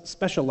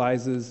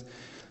specializes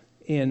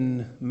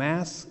in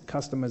mass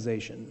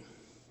customization.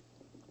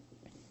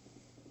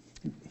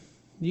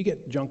 You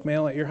get junk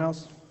mail at your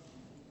house?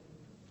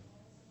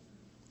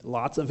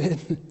 Lots of it?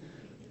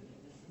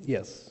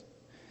 Yes.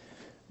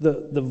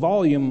 The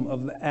volume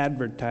of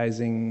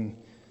advertising,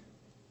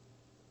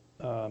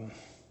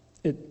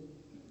 it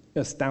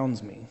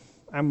astounds me.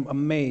 I'm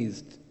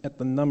amazed at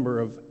the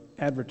number of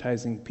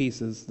advertising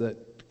pieces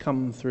that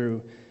come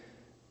through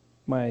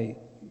my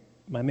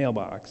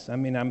mailbox. I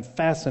mean, I'm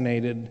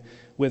fascinated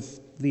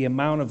with the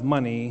amount of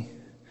money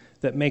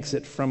that makes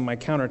it from my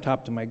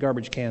countertop to my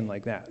garbage can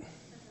like that.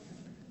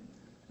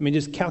 I mean,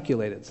 just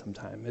calculate it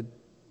sometime.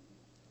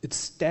 It's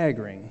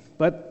staggering,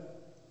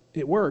 but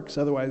it works.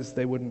 Otherwise,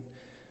 they wouldn't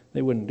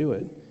do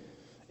it.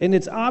 And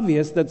it's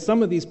obvious that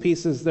some of these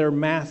pieces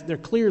they're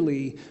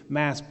clearly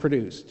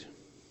mass-produced.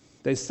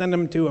 They send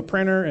them to a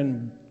printer,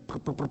 and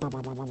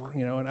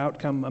and out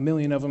come 1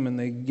 million of them, and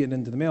they get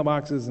into the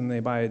mailboxes, and they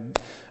buy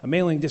a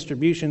mailing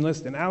distribution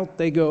list, and out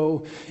they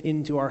go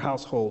into our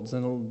households.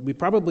 And we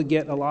probably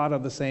get a lot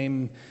of the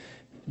same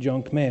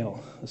junk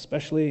mail,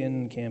 especially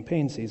in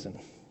campaign season.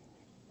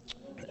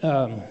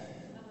 But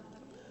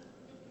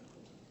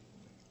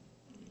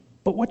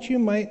what you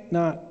might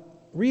not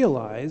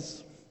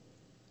realize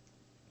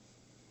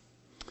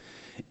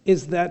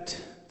is that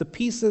the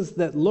pieces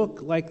that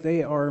look like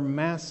they are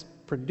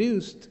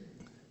mass-produced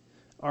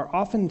are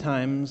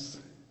oftentimes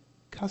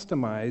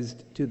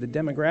customized to the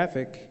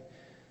demographic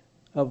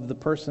of the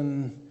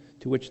person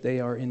to which they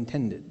are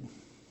intended.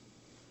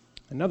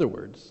 In other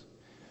words,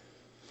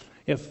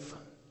 if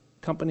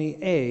Company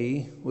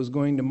A was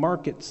going to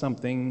market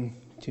something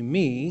to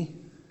me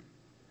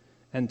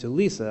and to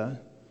Lisa,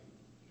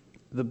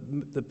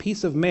 the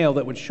piece of mail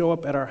that would show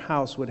up at our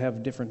house would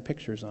have different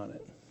pictures on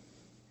it.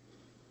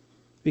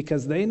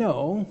 Because they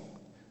know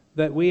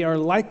that we are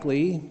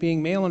likely,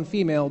 being male and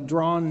female,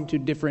 drawn to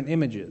different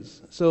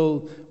images.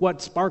 So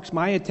what sparks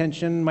my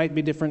attention might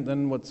be different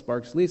than what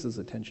sparks Lisa's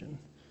attention.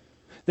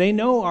 They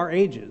know our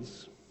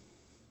ages.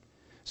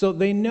 So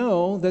they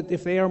know that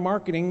if they are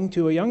marketing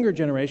to a younger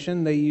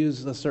generation, they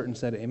use a certain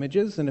set of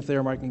images, and if they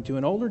are marketing to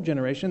an older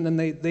generation, then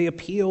they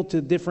appeal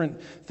to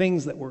different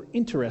things that we're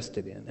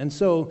interested in. And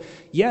so,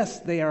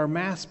 yes, they are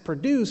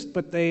mass-produced,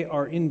 but they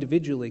are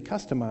individually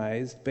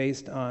customized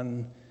based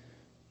on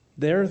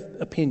their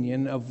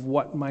opinion of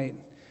what might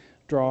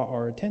draw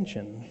our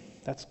attention.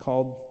 That's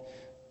called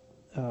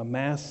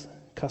mass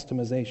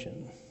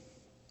customization.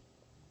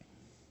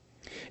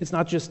 It's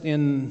not just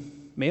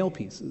in mail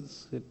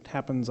pieces. It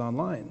happens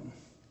online.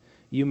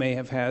 You may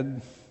have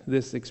had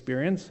this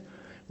experience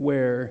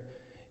where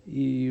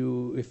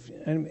If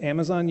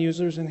Amazon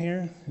users in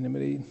here?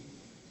 Anybody?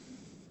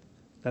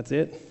 That's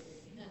it?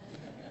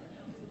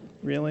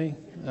 Really?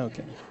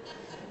 Okay.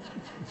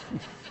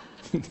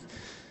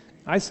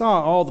 I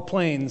saw all the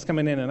planes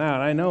coming in and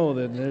out. I know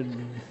that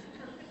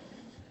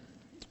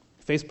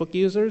Facebook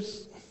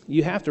users,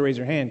 you have to raise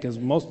your hand because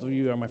most of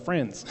you are my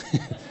friends.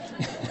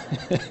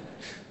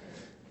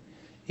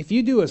 If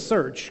you do a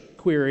search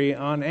query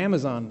on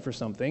Amazon for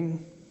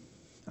something,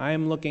 I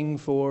am looking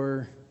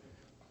for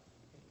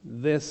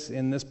this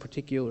in this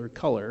particular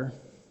color,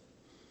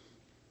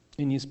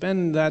 and you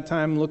spend that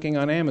time looking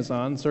on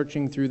Amazon,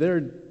 searching through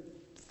their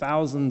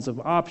thousands of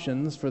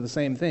options for the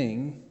same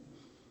thing,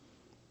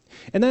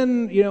 and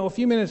then, a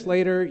few minutes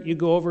later, you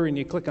go over and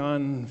you click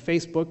on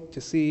Facebook to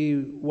see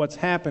what's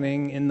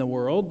happening in the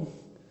world.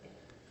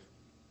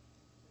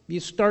 You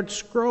start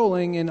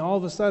scrolling, and all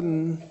of a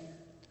sudden,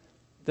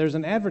 there's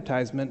an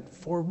advertisement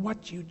for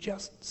what you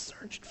just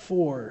searched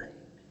for.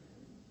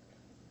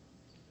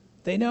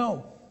 They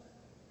know.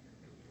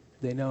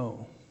 They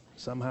know.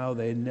 Somehow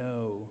they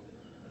know.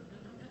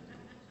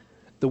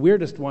 The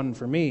weirdest one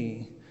for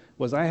me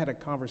was I had a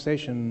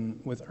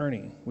conversation with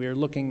Ernie. We were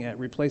looking at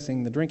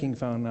replacing the drinking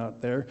fountain out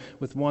there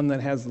with one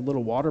that has the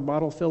little water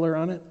bottle filler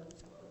on it,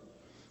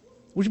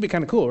 which would be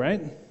kind of cool,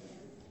 right?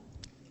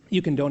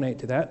 You can donate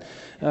to that.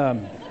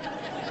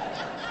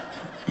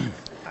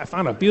 I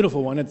found a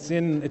beautiful one. It's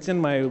in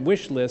my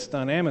wish list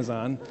on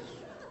Amazon.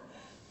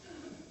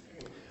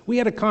 We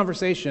had a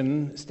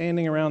conversation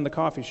standing around the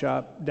coffee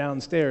shop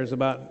downstairs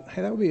about,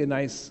 hey, that would be a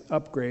nice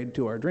upgrade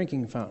to our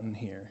drinking fountain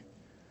here.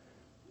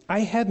 I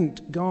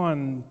hadn't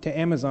gone to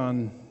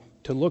Amazon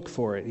to look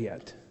for it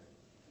yet.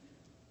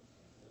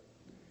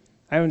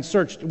 I haven't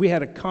searched. We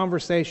had a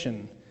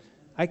conversation.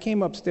 I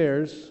came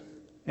upstairs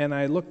and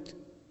I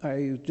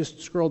just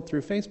scrolled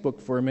through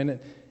Facebook for a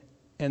minute,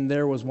 and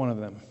there was one of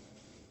them.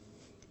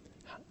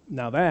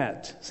 Now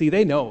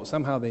they know.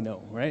 Somehow they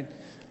know, right?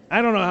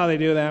 I don't know how they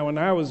do that one.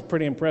 I was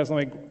pretty impressed. I'm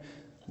like,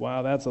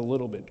 wow, that's a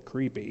little bit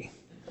creepy.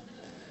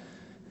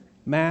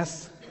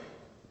 Mass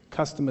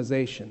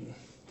customization.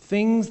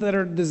 Things that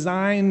are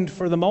designed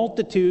for the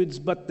multitudes,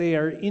 but they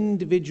are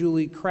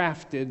individually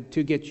crafted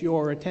to get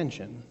your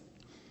attention.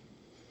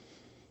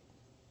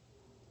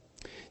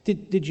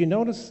 Did you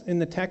notice in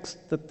the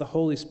text that the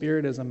Holy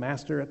Spirit is a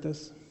master at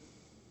this?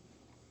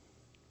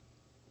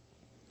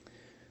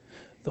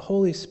 The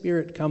Holy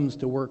Spirit comes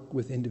to work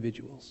with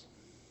individuals.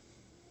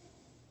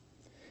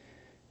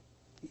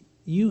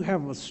 You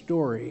have a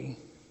story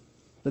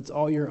that's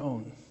all your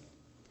own.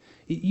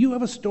 You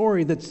have a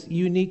story that's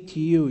unique to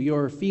you.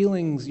 Your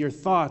feelings, your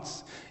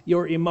thoughts,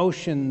 your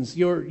emotions,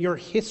 your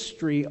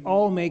history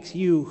all makes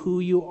you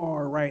who you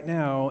are right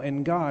now,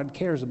 and God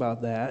cares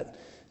about that,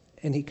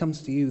 and He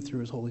comes to you through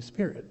His Holy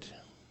Spirit,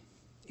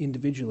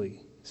 individually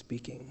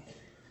speaking.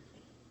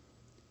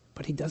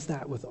 But He does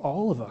that with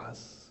all of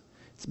us.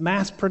 It's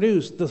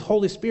mass-produced. The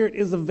Holy Spirit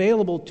is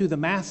available to the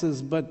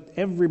masses, but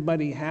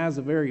everybody has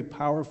a very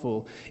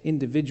powerful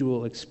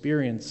individual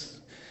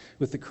experience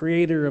with the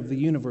Creator of the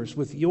universe,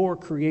 with your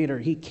Creator.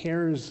 He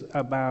cares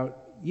about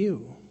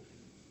you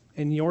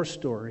and your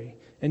story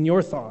and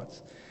your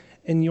thoughts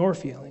and your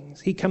feelings.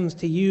 He comes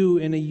to you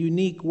in a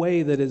unique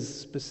way that is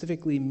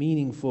specifically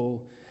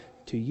meaningful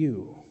to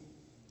you.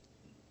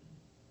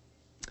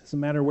 It doesn't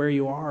matter where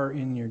you are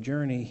in your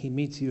journey, He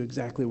meets you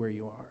exactly where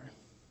you are.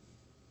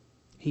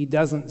 He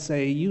doesn't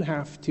say, you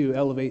have to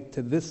elevate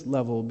to this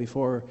level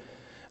before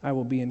I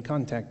will be in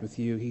contact with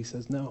you. He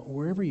says, no,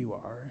 wherever you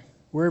are,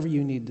 wherever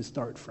you need to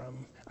start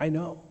from, I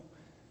know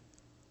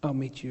I'll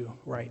meet you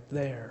right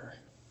there.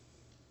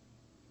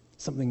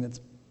 Something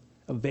that's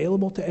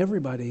available to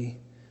everybody,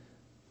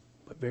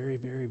 but very,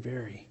 very,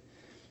 very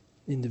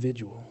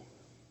individual.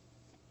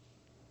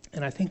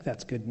 And I think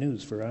that's good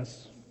news for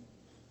us.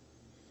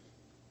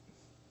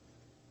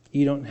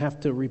 You don't have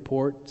to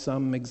report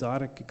some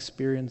exotic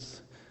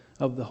experience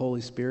of the Holy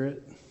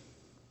Spirit.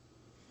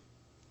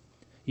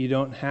 You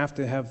don't have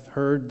to have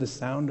heard the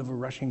sound of a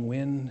rushing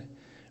wind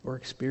or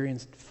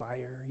experienced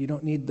fire. You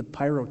don't need the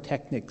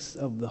pyrotechnics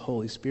of the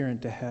Holy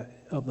Spirit to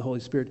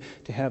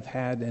have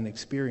had an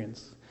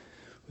experience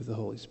with the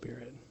Holy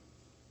Spirit.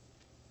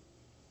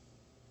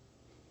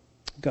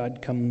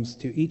 God comes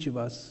to each of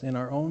us in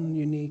our own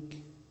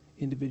unique,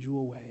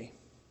 individual way.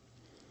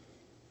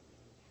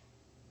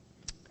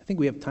 I think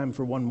we have time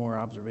for one more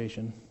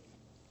observation.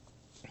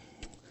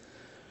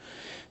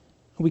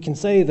 We can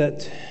say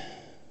that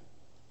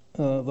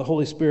the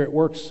Holy Spirit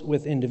works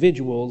with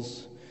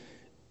individuals,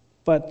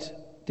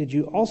 but did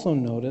you also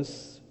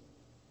notice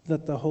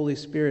that the Holy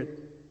Spirit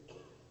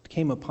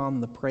came upon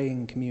the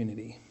praying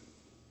community?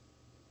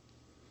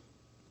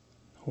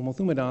 Homo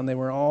Thumadon, they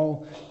were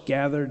all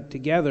gathered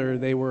together.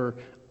 They were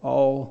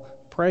all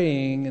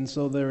praying, and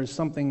so there is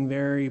something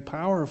very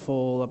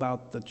powerful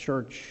about the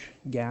church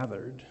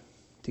gathered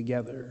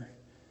together.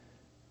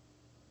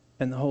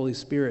 And the Holy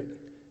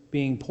Spirit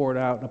being poured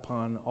out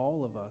upon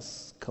all of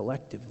us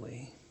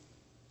collectively.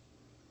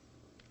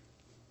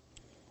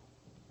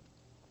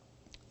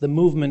 The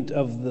movement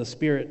of the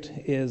Spirit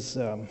is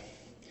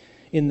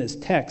in this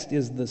text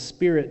is the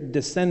Spirit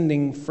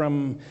descending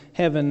from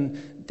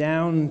heaven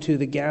down to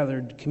the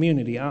gathered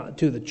community,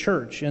 to the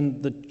church.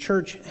 And the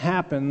church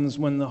happens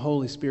when the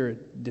Holy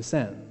Spirit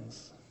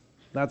descends.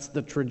 That's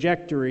the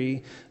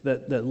trajectory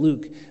that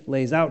Luke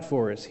lays out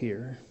for us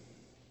here.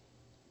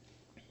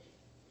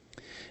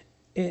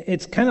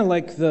 It's kind of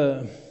like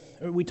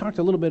we talked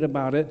a little bit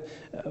about it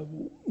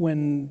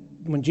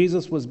when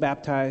Jesus was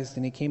baptized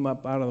and he came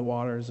up out of the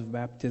waters of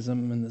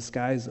baptism and the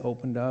skies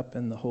opened up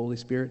and the Holy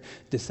Spirit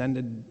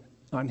descended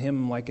on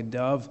him like a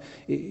dove.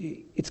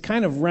 It's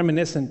kind of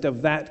reminiscent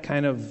of that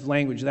kind of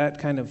language, that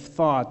kind of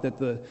thought, that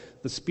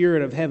the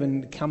Spirit of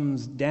heaven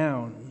comes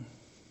down.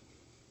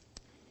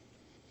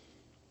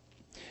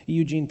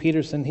 Eugene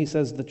Peterson, he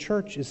says, the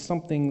church is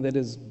something that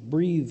is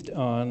breathed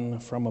on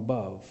from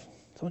above.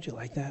 Don't you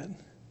like that?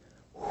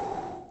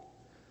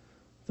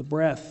 The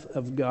breath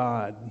of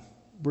God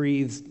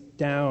breathes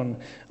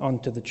down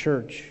onto the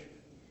church.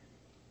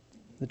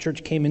 The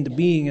church came into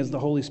being as the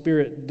Holy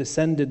Spirit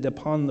descended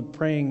upon the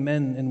praying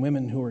men and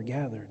women who were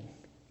gathered.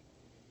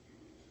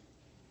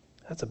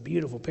 That's a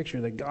beautiful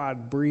picture, that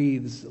God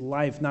breathes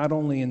life not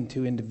only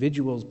into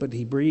individuals, but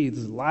he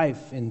breathes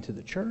life into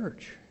the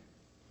church.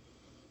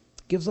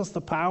 Gives us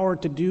the power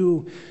to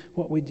do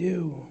what we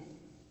do.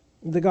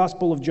 The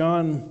Gospel of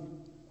John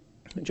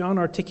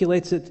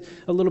articulates it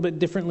a little bit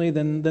differently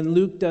than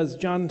Luke does.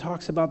 John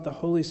talks about the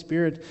Holy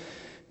Spirit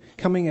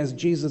coming as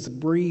Jesus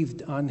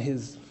breathed on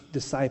his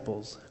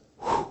disciples,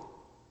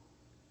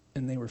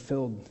 and they were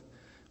filled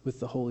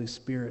with the Holy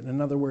Spirit. In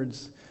other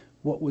words,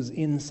 what was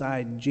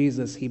inside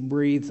Jesus, he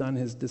breathes on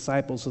his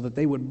disciples so that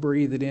they would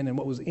breathe it in, and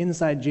what was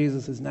inside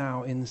Jesus is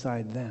now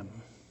inside them.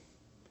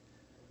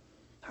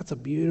 That's a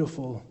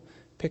beautiful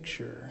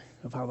picture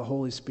of how the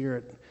Holy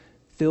Spirit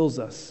fills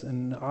us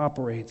and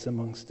operates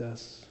amongst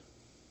us.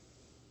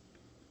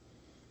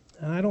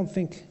 And I don't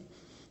think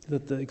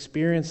that the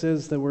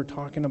experiences that we're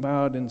talking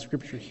about in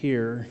Scripture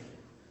here,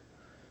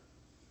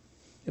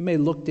 it may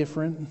look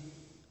different,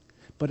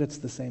 but it's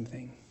the same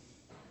thing.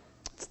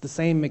 It's the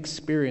same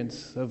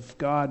experience of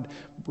God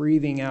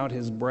breathing out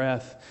his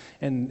breath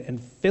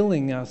and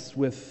filling us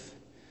with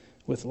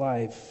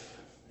life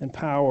and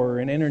power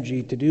and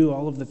energy to do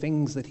all of the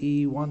things that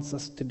he wants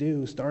us to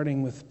do,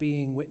 starting with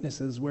being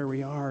witnesses where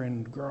we are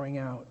and growing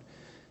out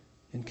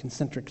in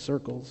concentric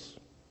circles.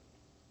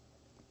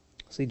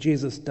 See,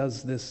 Jesus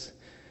does this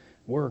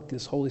work,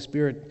 this Holy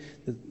Spirit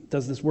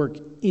does this work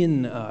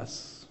in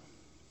us.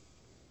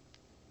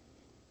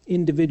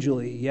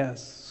 Individually,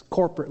 yes.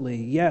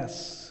 Corporately,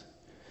 yes.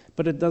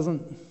 But it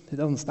doesn't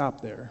stop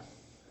there.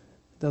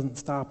 It doesn't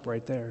stop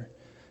right there.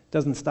 It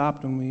doesn't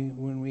stop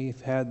when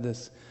we've had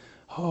this,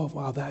 oh,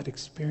 wow, that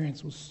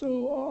experience was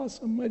so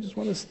awesome. I just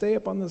want to stay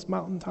up on this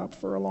mountaintop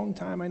for a long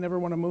time. I never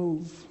want to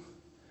move.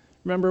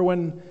 Remember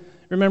when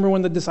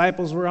the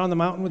disciples were on the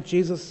mountain with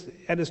Jesus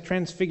at his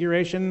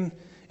transfiguration,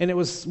 and it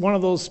was one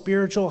of those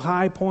spiritual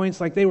high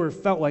points, like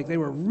felt like they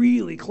were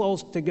really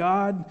close to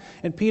God.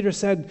 And Peter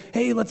said,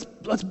 hey, let's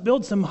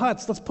build some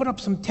huts. Let's put up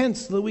some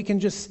tents so that we can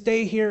just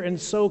stay here and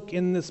soak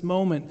in this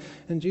moment.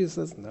 And Jesus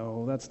says,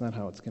 no, that's not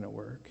how it's going to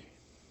work.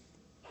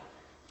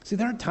 See,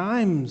 there are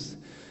times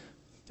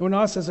when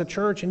us as a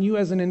church and you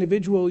as an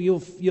individual, you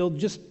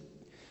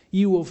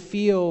will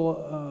feel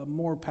a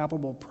more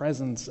palpable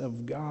presence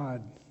of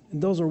God.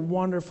 And those are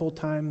wonderful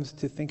times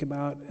to think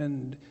about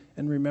and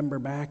remember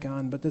back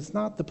on, but it's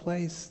not the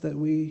place that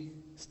we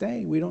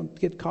stay. We don't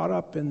get caught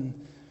up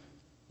in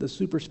the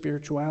super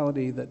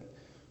spirituality that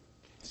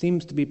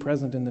seems to be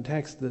present in the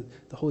text,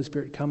 that the Holy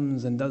Spirit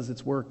comes and does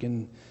its work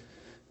in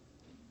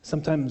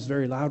sometimes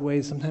very loud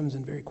ways, sometimes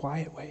in very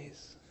quiet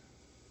ways.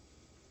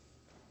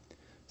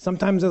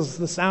 Sometimes as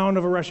the sound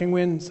of a rushing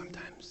wind,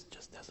 sometimes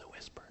just as a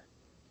whisper.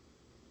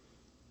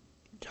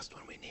 Just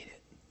when we need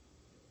it.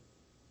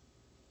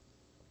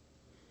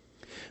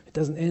 It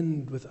doesn't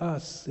end with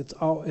us.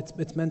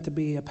 It's meant to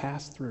be a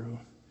pass-through.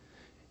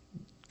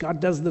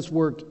 God does this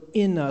work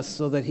in us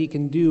so that he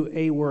can do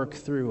a work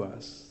through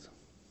us.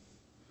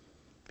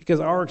 Because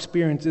our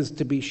experience is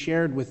to be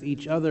shared with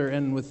each other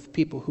and with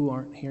people who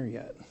aren't here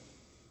yet.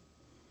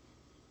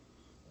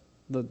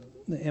 The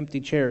empty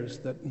chairs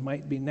that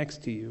might be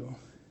next to you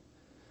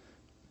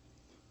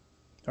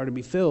are to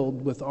be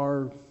filled with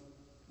our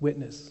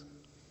witness.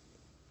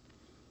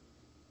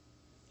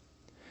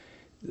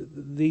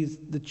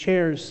 The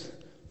chairs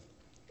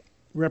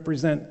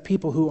represent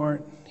people who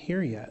aren't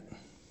here yet.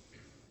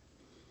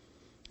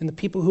 And the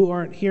people who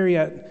aren't here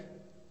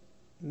yet,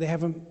 they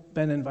haven't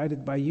been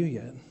invited by you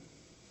yet.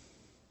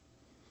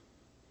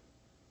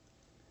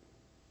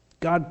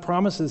 God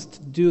promises to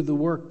do the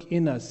work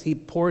in us. He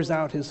pours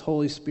out his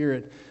Holy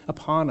Spirit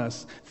upon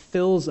us,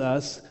 fills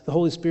us. The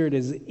Holy Spirit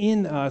is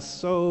in us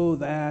so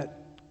that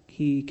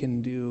he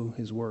can do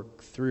his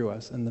work through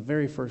us. And the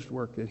very first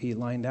work that he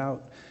lined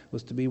out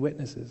was to be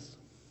witnesses.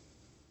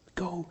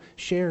 Go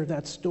share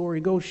that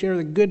story. Go share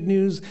the good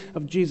news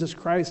of Jesus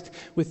Christ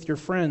with your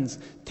friends.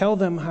 Tell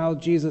them how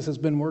Jesus has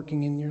been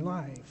working in your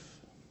life.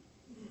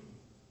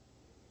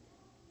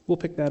 We'll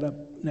pick that up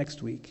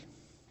next week.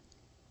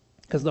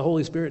 Because the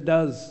Holy Spirit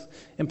does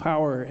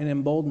empower and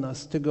embolden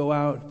us to go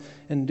out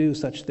and do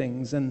such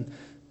things. And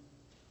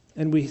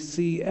we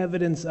see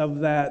evidence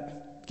of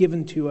that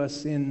given to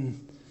us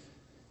in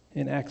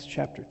Acts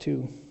chapter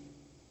 2.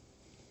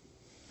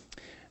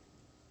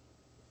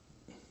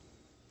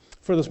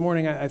 For this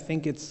morning, I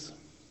think it's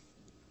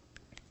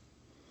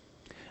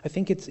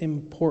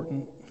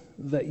important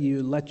that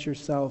you let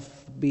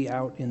yourself be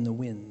out in the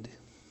wind.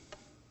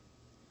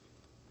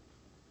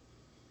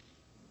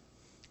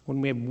 When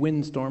we have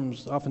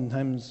windstorms,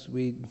 oftentimes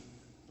we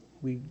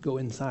go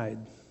inside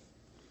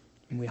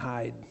and we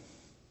hide.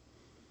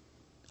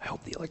 I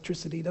hope the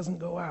electricity doesn't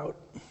go out.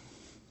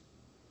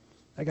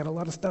 I got a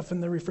lot of stuff in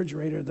the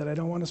refrigerator that I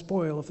don't want to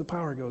spoil if the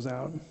power goes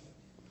out.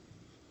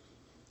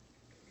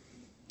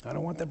 I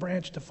don't want the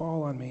branch to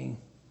fall on me.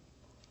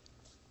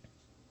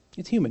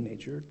 It's human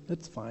nature.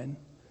 That's fine.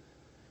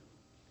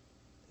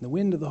 In the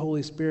wind of the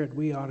Holy Spirit,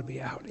 we ought to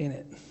be out in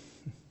it.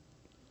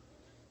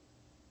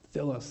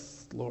 Fill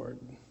us, Lord.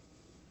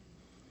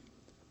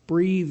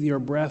 Breathe your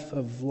breath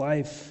of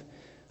life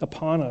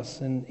upon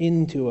us and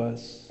into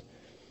us.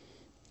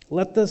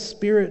 Let the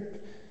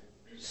Spirit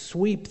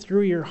sweep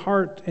through your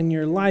heart and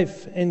your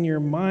life and your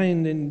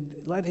mind,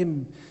 and let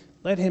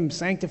Him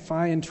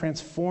sanctify and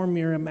transform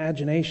your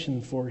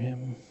imagination for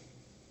Him.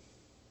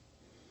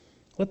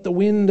 Let the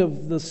wind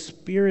of the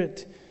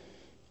Spirit,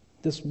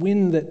 this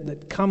wind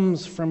that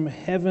comes from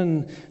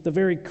heaven, the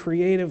very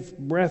creative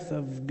breath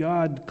of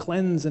God,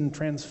 cleanse and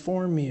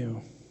transform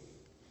you.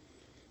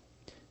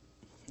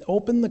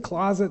 Open the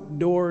closet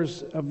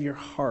doors of your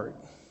heart.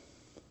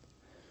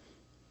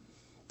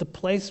 The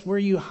place where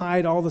you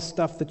hide all the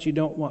stuff that you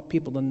don't want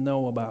people to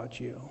know about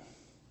you.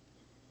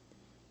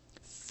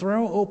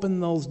 Throw open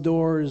those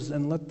doors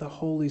and let the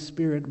Holy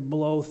Spirit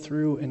blow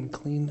through and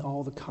clean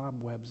all the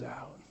cobwebs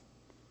out.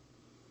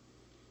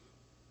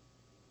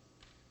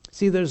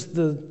 See, there's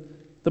the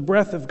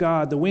breath of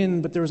God, the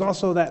wind, but there's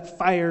also that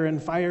fire,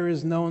 and fire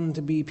is known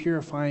to be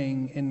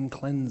purifying and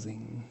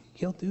cleansing.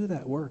 He'll do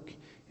that work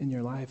in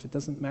your life. It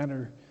doesn't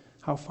matter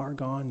how far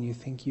gone you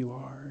think you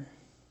are.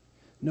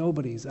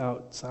 Nobody's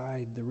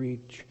outside the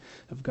reach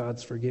of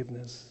God's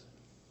forgiveness.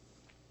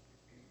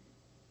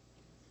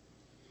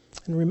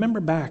 And remember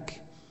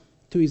back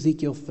to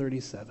Ezekiel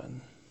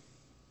 37.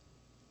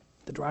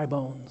 The dry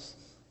bones,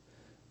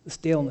 the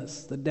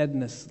staleness, the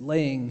deadness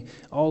laying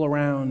all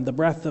around. The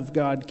breath of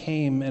God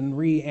came and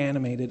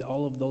reanimated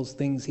all of those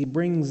things. He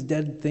brings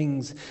dead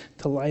things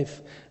to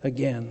life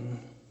again.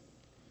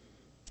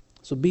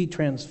 So be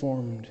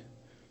transformed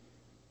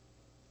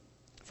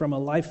from a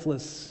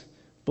lifeless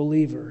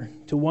believer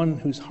to one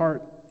whose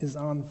heart is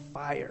on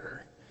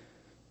fire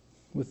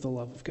with the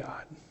love of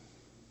God.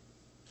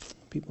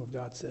 People of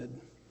God said,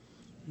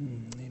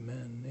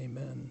 amen, amen.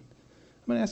 I'm going to ask